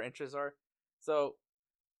like, what our interests are. So,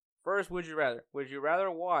 first, would you rather? Would you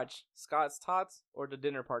rather watch Scott's Tots or The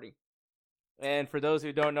Dinner Party? And for those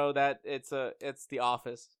who don't know that, it's The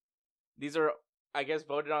Office. These are, I guess,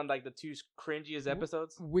 voted on like the two cringiest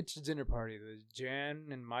episodes. Which dinner party? The Jan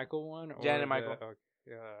and Michael one? Or Jan and Michael.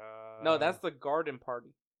 No, that's the garden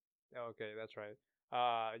party. Okay, that's right.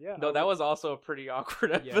 Yeah. No, that was also a pretty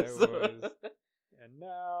awkward episode. Yeah, it was. And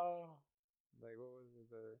now, like, what was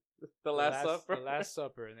it? The Last Supper. The Last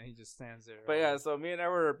Supper, and then he just stands there. But yeah, so me and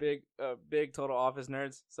Edward are big total Office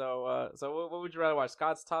nerds. So what would you rather watch,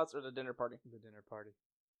 Scott's Tots or The Dinner Party? The Dinner Party.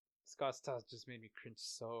 Scott's Tots just made me cringe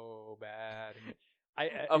so bad.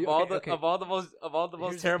 Of all the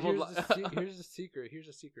most terrible. Here's a secret.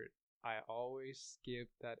 I always skip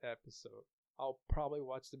that episode. I'll probably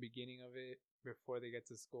watch the beginning of it before they get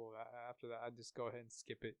to school. After that, I just go ahead and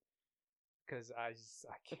skip it because I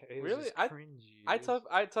can't. It was just cringy.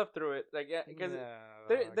 I tough through it, like, yeah, because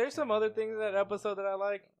there's some other things in that episode that I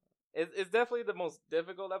like. It's definitely the most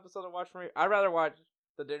difficult episode to watch for me. I'd rather watch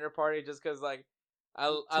The Dinner Party just because, like, I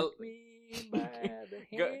took me by the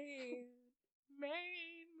hand,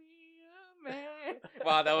 made me a man.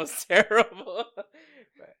 Wow, that was terrible.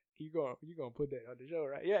 You gonna put that on the show,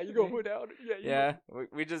 right? Yeah, you gonna put that on. Yeah.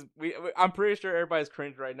 I'm pretty sure everybody's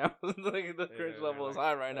cringe right now. Like, the cringe level is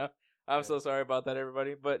high right now. I'm so sorry about that,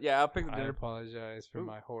 everybody. But yeah, I'll pick The Dinner. I apologize for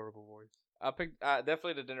my horrible voice. I'll pick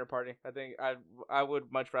definitely The Dinner Party. I think I would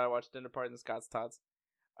much rather watch Dinner Party than Scott's Tots.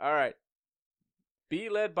 All right. Be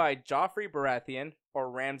led by Joffrey Baratheon or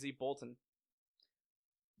Ramsay Bolton?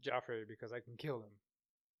 Joffrey, because I can kill him.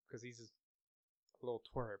 Because he's a little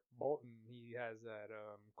twerp. Bolton, he has that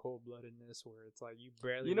cold-bloodedness where it's like you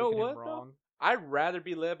barely get him wrong. Though? I'd rather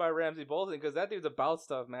be led by Ramsay Bolton because that dude's about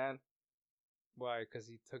stuff, man. Why? Because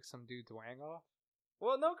he took some dude's wang off?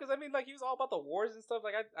 Well, no, because I mean, like, he was all about the wars and stuff.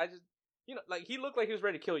 Like, I just, like, he looked like he was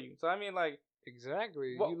ready to kill you. So I mean, like,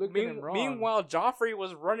 exactly. Well, you looked at him wrong. Meanwhile, Joffrey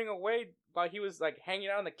was running away while he was like hanging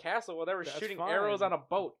out in the castle while they were shooting arrows on a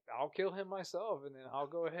boat. I'll kill him myself, and then I'll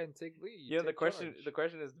go ahead and take lead. Yeah, the question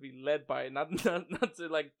is to be led by, not to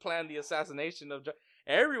like plan the assassination of.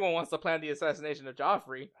 Everyone wants to plan the assassination of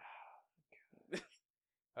Joffrey.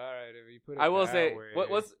 All right, if you put it I will say way,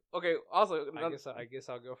 what's okay. Also, I guess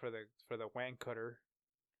I'll go for the wang cutter.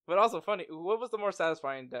 But also funny, what was the more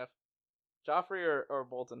satisfying death? Joffrey or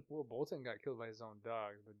Bolton? Well, Bolton got killed by his own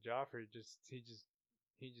dog, but Joffrey he just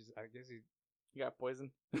I guess he got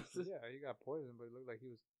poisoned. Yeah, he got poisoned, but it looked like he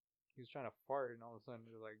was trying to fart, and all of a sudden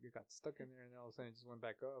it got stuck in there, and all of a sudden it just went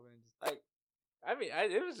back up, and just like, I mean,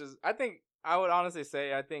 it was just. I think I would honestly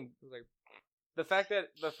say it was like the fact that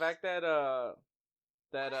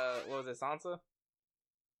what was it, Sansa?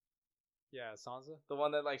 Yeah, Sansa, the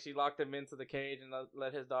one that like she locked him into the cage and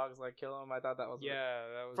let his dogs like kill him. I thought that was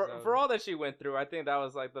that was for all that she went through. I think that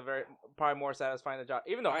was like probably more satisfying than Joffrey.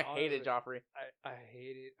 Even though I hated Joffrey, I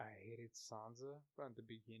hated Sansa from the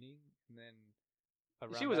beginning, and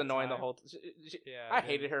then she was annoying the whole. I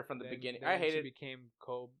hated her from the beginning. She became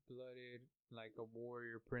cold-blooded, like a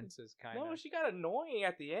warrior princess kind of. No, she got annoying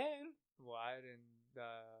at the end. Well, I didn't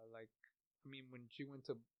like. I mean, when she went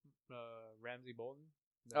to Ramsay Bolton.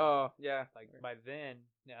 Oh yeah, like by then,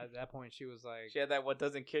 at that point, she was like, she had that "what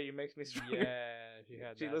doesn't kill you makes me stronger." Yeah, she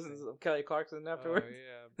had. She listens to Kelly Clarkson afterwards. Oh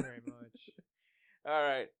yeah, very much. All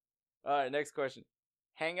right. Next question: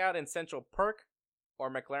 hang out in Central Perk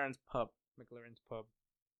or McLaren's Pub? McLaren's Pub.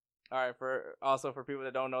 All right, for people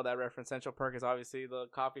that don't know that reference, Central Perk is obviously the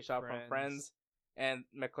coffee shop from Friends, and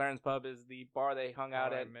McLaren's Pub is the bar they hung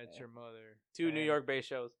out at. I Met Your Mother. 2 New York-based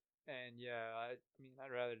shows. And yeah, I mean,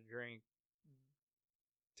 I'd rather drink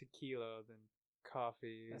tequila than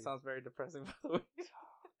coffee. That sounds very depressing, by the way.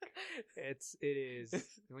 It is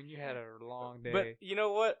when you had a long day. But you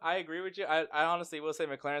know what? I agree with you. I honestly will say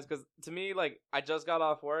McLaren's because to me, like, I just got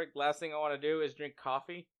off work. Last thing I want to do is drink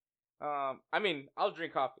coffee. I mean, I'll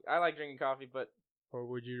drink coffee. I like drinking coffee, but or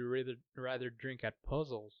would you rather drink at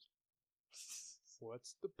Puzzles?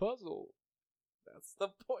 What's the puzzle? That's the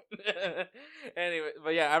point. Anyway,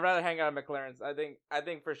 but yeah, I'd rather hang out at McLaren's. I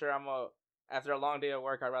think for sure after a long day of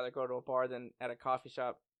work, I'd rather go to a bar than at a coffee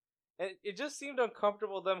shop. And it just seemed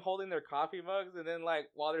uncomfortable them holding their coffee mugs and then like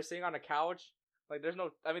while they're sitting on a couch, like there's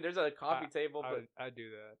a coffee table, but I do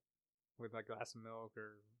that with like a glass of milk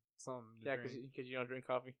or something. Yeah, because you don't drink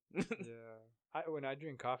coffee. Yeah, when I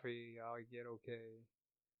drink coffee, I'll get okay.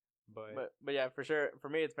 But yeah, for sure, for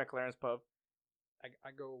me it's McLaren's Pub.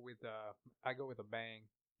 I go with a bang.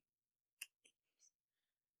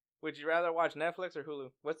 Would you rather watch Netflix or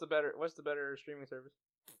Hulu? What's the better streaming service?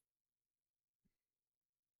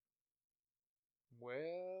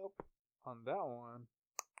 Well, on that one,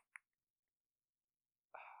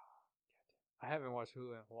 I haven't watched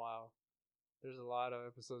Hulu in a while. There's a lot of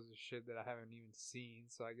episodes of shit that I haven't even seen,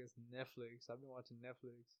 so I guess Netflix. I've been watching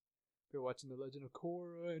Netflix. Been watching The Legend of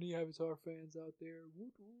Korra. Any Avatar fans out there?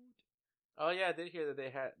 Woot woot. Oh yeah, I did hear that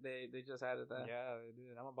they just added that. Yeah, they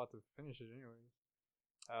did. I'm about to finish it anyways.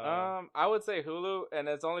 I would say Hulu, and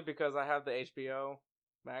it's only because I have the HBO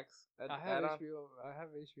Max. I have HBO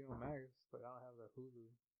Max, but I don't have the Hulu.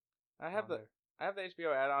 I have the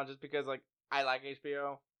HBO add-on just because like I like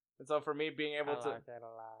HBO, and so for me being able to like that a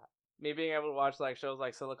lot. Me being able to watch like shows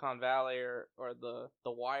like Silicon Valley or the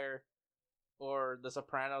Wire or The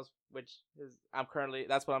Sopranos, which is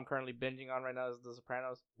that's what I'm currently binging on right now is The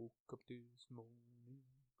Sopranos. Woke up this morning.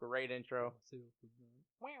 Great intro.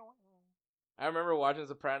 I remember watching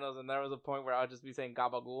Sopranos, and there was a point where I would just be saying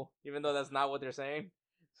gabagool, even though that's not what they're saying.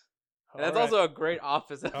 And that's also a great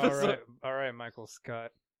Office episode. All right, Michael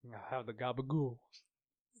Scott. I have the gabagool.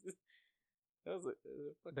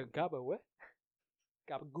 The gaba what?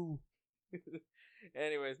 Gabagool.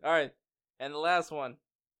 Anyways, all right. And the last one.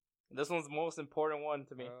 This one's the most important one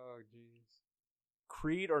to me. Oh, jeez.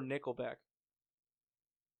 Creed or Nickelback?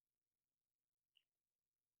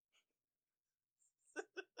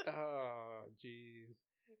 Oh, jeez.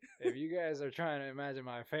 If you guys are trying to imagine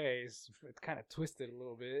my face, it's kind of twisted a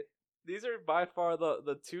little bit. These are by far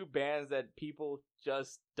the two bands that people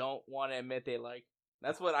just don't want to admit they like.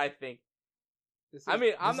 That's what I think. This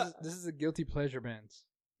is a guilty pleasure band.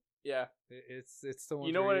 Yeah, it's the one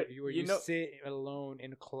you sit alone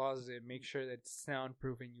in a closet, make sure that it's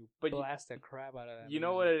soundproof, and you blast the crap out of that. You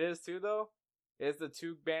know what it is too, though? It's the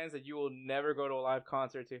two bands that you will never go to a live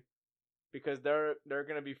concert to, because they're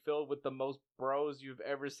gonna be filled with the most bros you've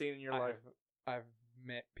ever seen in your life. I've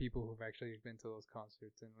met people who've actually been to those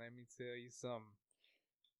concerts, and let me tell you something.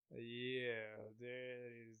 Yeah, there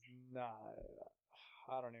is not.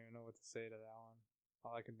 I don't even know what to say to that one.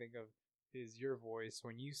 All I can think of is your voice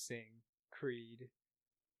when you sing Creed.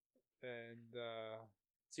 And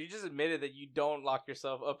so you just admitted that you don't lock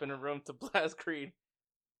yourself up in a room to blast Creed.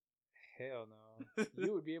 Hell no.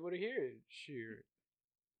 You would be able to hear it. Shoot.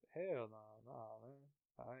 Hell no, man.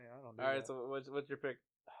 I don't do Alright, that. so what's your pick?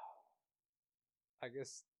 I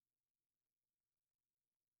guess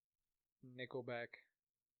Nickelback.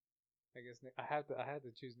 I guess I had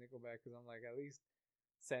to choose Nickelback because I'm like, at least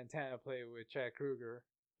Santana played with Chad Kroeger,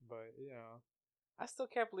 but you know, I still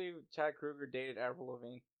can't believe Chad Kroeger dated Avril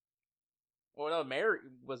Lavigne. Well, no,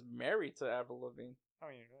 was married to Avril Lavigne. I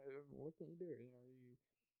mean, what can you do? You know,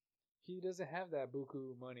 he doesn't have that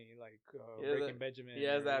buku money like Rick and Benjamin. He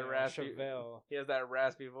has that raspy. Chevelle. He has that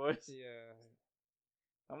raspy voice. Yeah.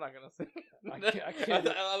 I'm not gonna sing. I can't.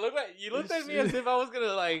 You looked at me as if I was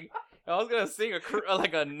gonna sing a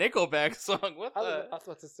Nickelback song. I was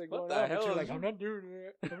about to sing what one the out, hell? but you're like, I'm not doing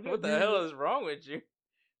it. What the hell is wrong with you?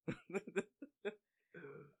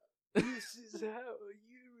 This is how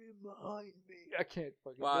you remind me. I can't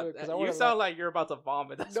fucking do it. You sound like you're about to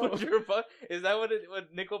vomit. That's what you're about. Is that what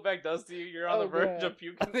Nickelback does to you? You're on the verge of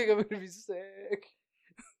puking. I think I'm gonna be sick.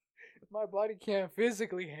 My body can't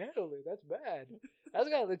physically handle it. That's bad. That's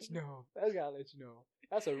gotta let you know.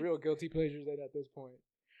 That's a real guilty pleasure then at this point.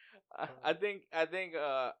 I think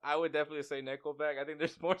I would definitely say Nickelback. I think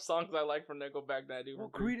there's more songs I like from Nickelback than I do from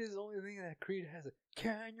Creed is the only thing that Creed has.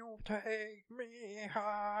 Can you take me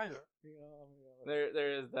higher? You know,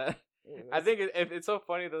 there is that. I think it's so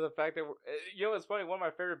funny though, the fact that you know what's funny. One of my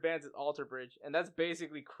favorite bands is Alter Bridge, and that's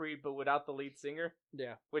basically Creed but without the lead singer.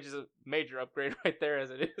 Yeah, which is a major upgrade right there as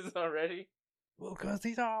it is already. well, cause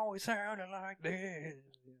he's always sounding like this.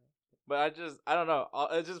 But I don't know.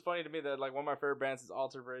 It's just funny to me that like one of my favorite bands is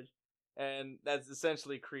Alter Bridge, and that's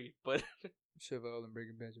essentially Creed. But Chevelle and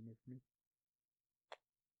Brigham Benjamin for me.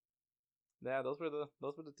 Yeah, those were the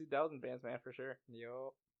 2000 bands, man, for sure.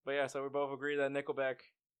 Yo. But yeah, so we both agree that Nickelback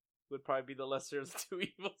would probably be the lesser of the two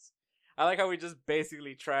evils. I like how we just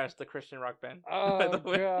basically trashed the Christian rock band. Oh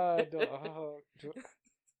God!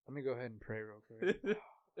 Let me go ahead and pray real quick.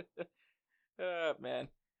 Man.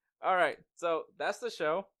 All right, so that's the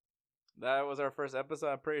show. That was our first episode.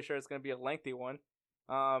 I'm pretty sure it's gonna be a lengthy one.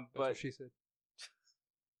 That's but what she said.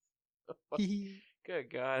 Good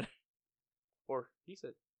God. Or he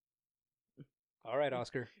said. All right,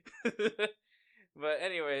 Oscar. But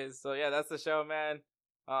anyways, so yeah, that's the show, man.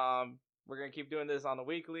 We're gonna keep doing this on the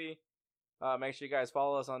weekly. Make sure you guys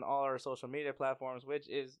follow us on all our social media platforms, which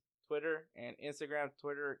is Twitter and Instagram.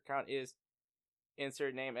 Twitter account is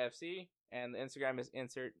insert name FC, and the Instagram is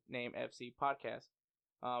insert name FC podcast.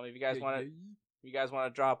 If you guys want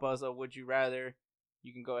to drop us a would you rather,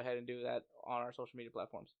 you can go ahead and do that on our social media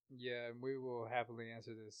platforms. Yeah, and we will happily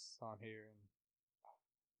answer this on here.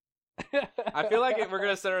 I feel like we're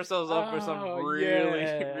gonna set ourselves up for some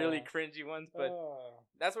really cringy ones, but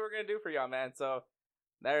that's what we're gonna do for y'all, man. So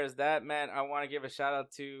there's that, man. I want to give a shout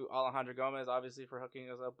out to Alejandra Gomez, obviously, for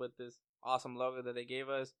hooking us up with this awesome logo that they gave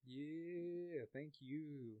us. Yeah, thank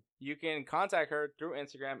you. You can contact her through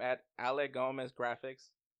Instagram at Ale Gomez Graphics.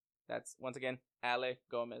 That's once again Ale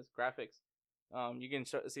Gomez Graphics. You can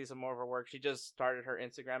see some more of her work. She just started her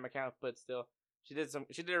Instagram account, but still. She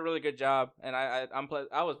did a really good job, and I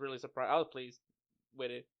was really surprised. I was pleased with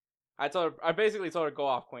it. I basically told her, go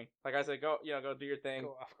off, queen. Like I said, go do your thing.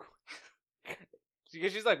 Go off, queen.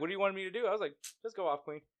 She's like, what do you want me to do? I was like, just go off,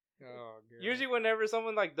 queen. Oh, God. Usually whenever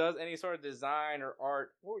someone like does any sort of design or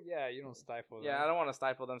art, well, yeah, you don't stifle them. Yeah, I don't want to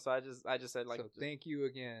stifle them, so I just said like. So thank you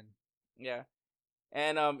again. Yeah,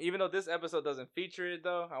 and even though this episode doesn't feature it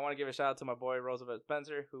though, I want to give a shout out to my boy Roosevelt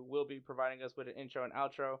Spencer, who will be providing us with an intro and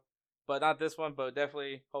outro. But not this one, but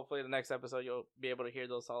definitely, hopefully the next episode you'll be able to hear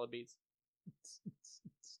those solid beats.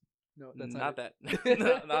 No, that's not that.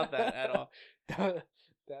 No, not that at all. No.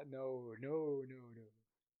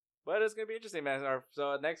 But it's going to be interesting, man.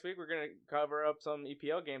 So next week we're going to cover up some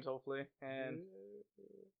EPL games, hopefully. And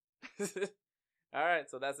all right,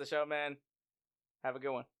 so that's the show, man. Have a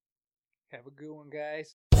good one. Have a good one,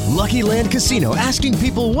 guys. Lucky Land Casino, asking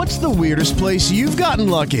people, what's the weirdest place you've gotten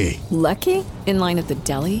lucky? Lucky? In line at the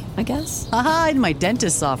deli, I guess? Aha, in my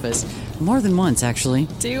dentist's office. More than once, actually.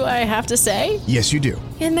 Do I have to say? Yes, you do.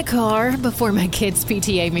 In the car before my kids'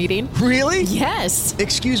 PTA meeting. Really? Yes.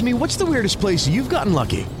 Excuse me, what's the weirdest place you've gotten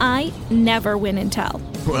lucky? I never win and tell.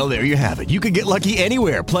 Well, there you have it. You can get lucky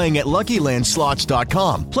anywhere, playing at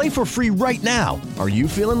LuckyLandSlots.com. Play for free right now. Are you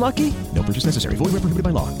feeling lucky? No purchase necessary. Void where prohibited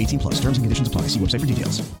by law. 18+. Terms and conditions apply. See website for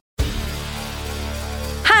details.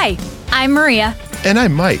 Hi, I'm Maria. And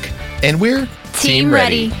I'm Mike. And we're Team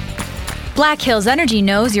Ready. Black Hills Energy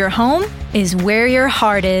knows your home is where your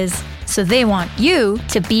heart is, so they want you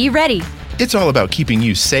to be ready. It's all about keeping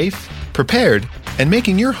you safe, prepared, and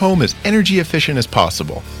making your home as energy efficient as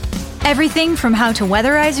possible. Everything from how to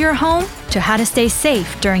weatherize your home to how to stay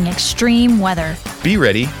safe during extreme weather. Be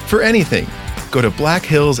ready for anything. Go to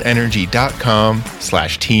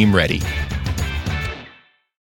blackhillsenergy.com/teamready.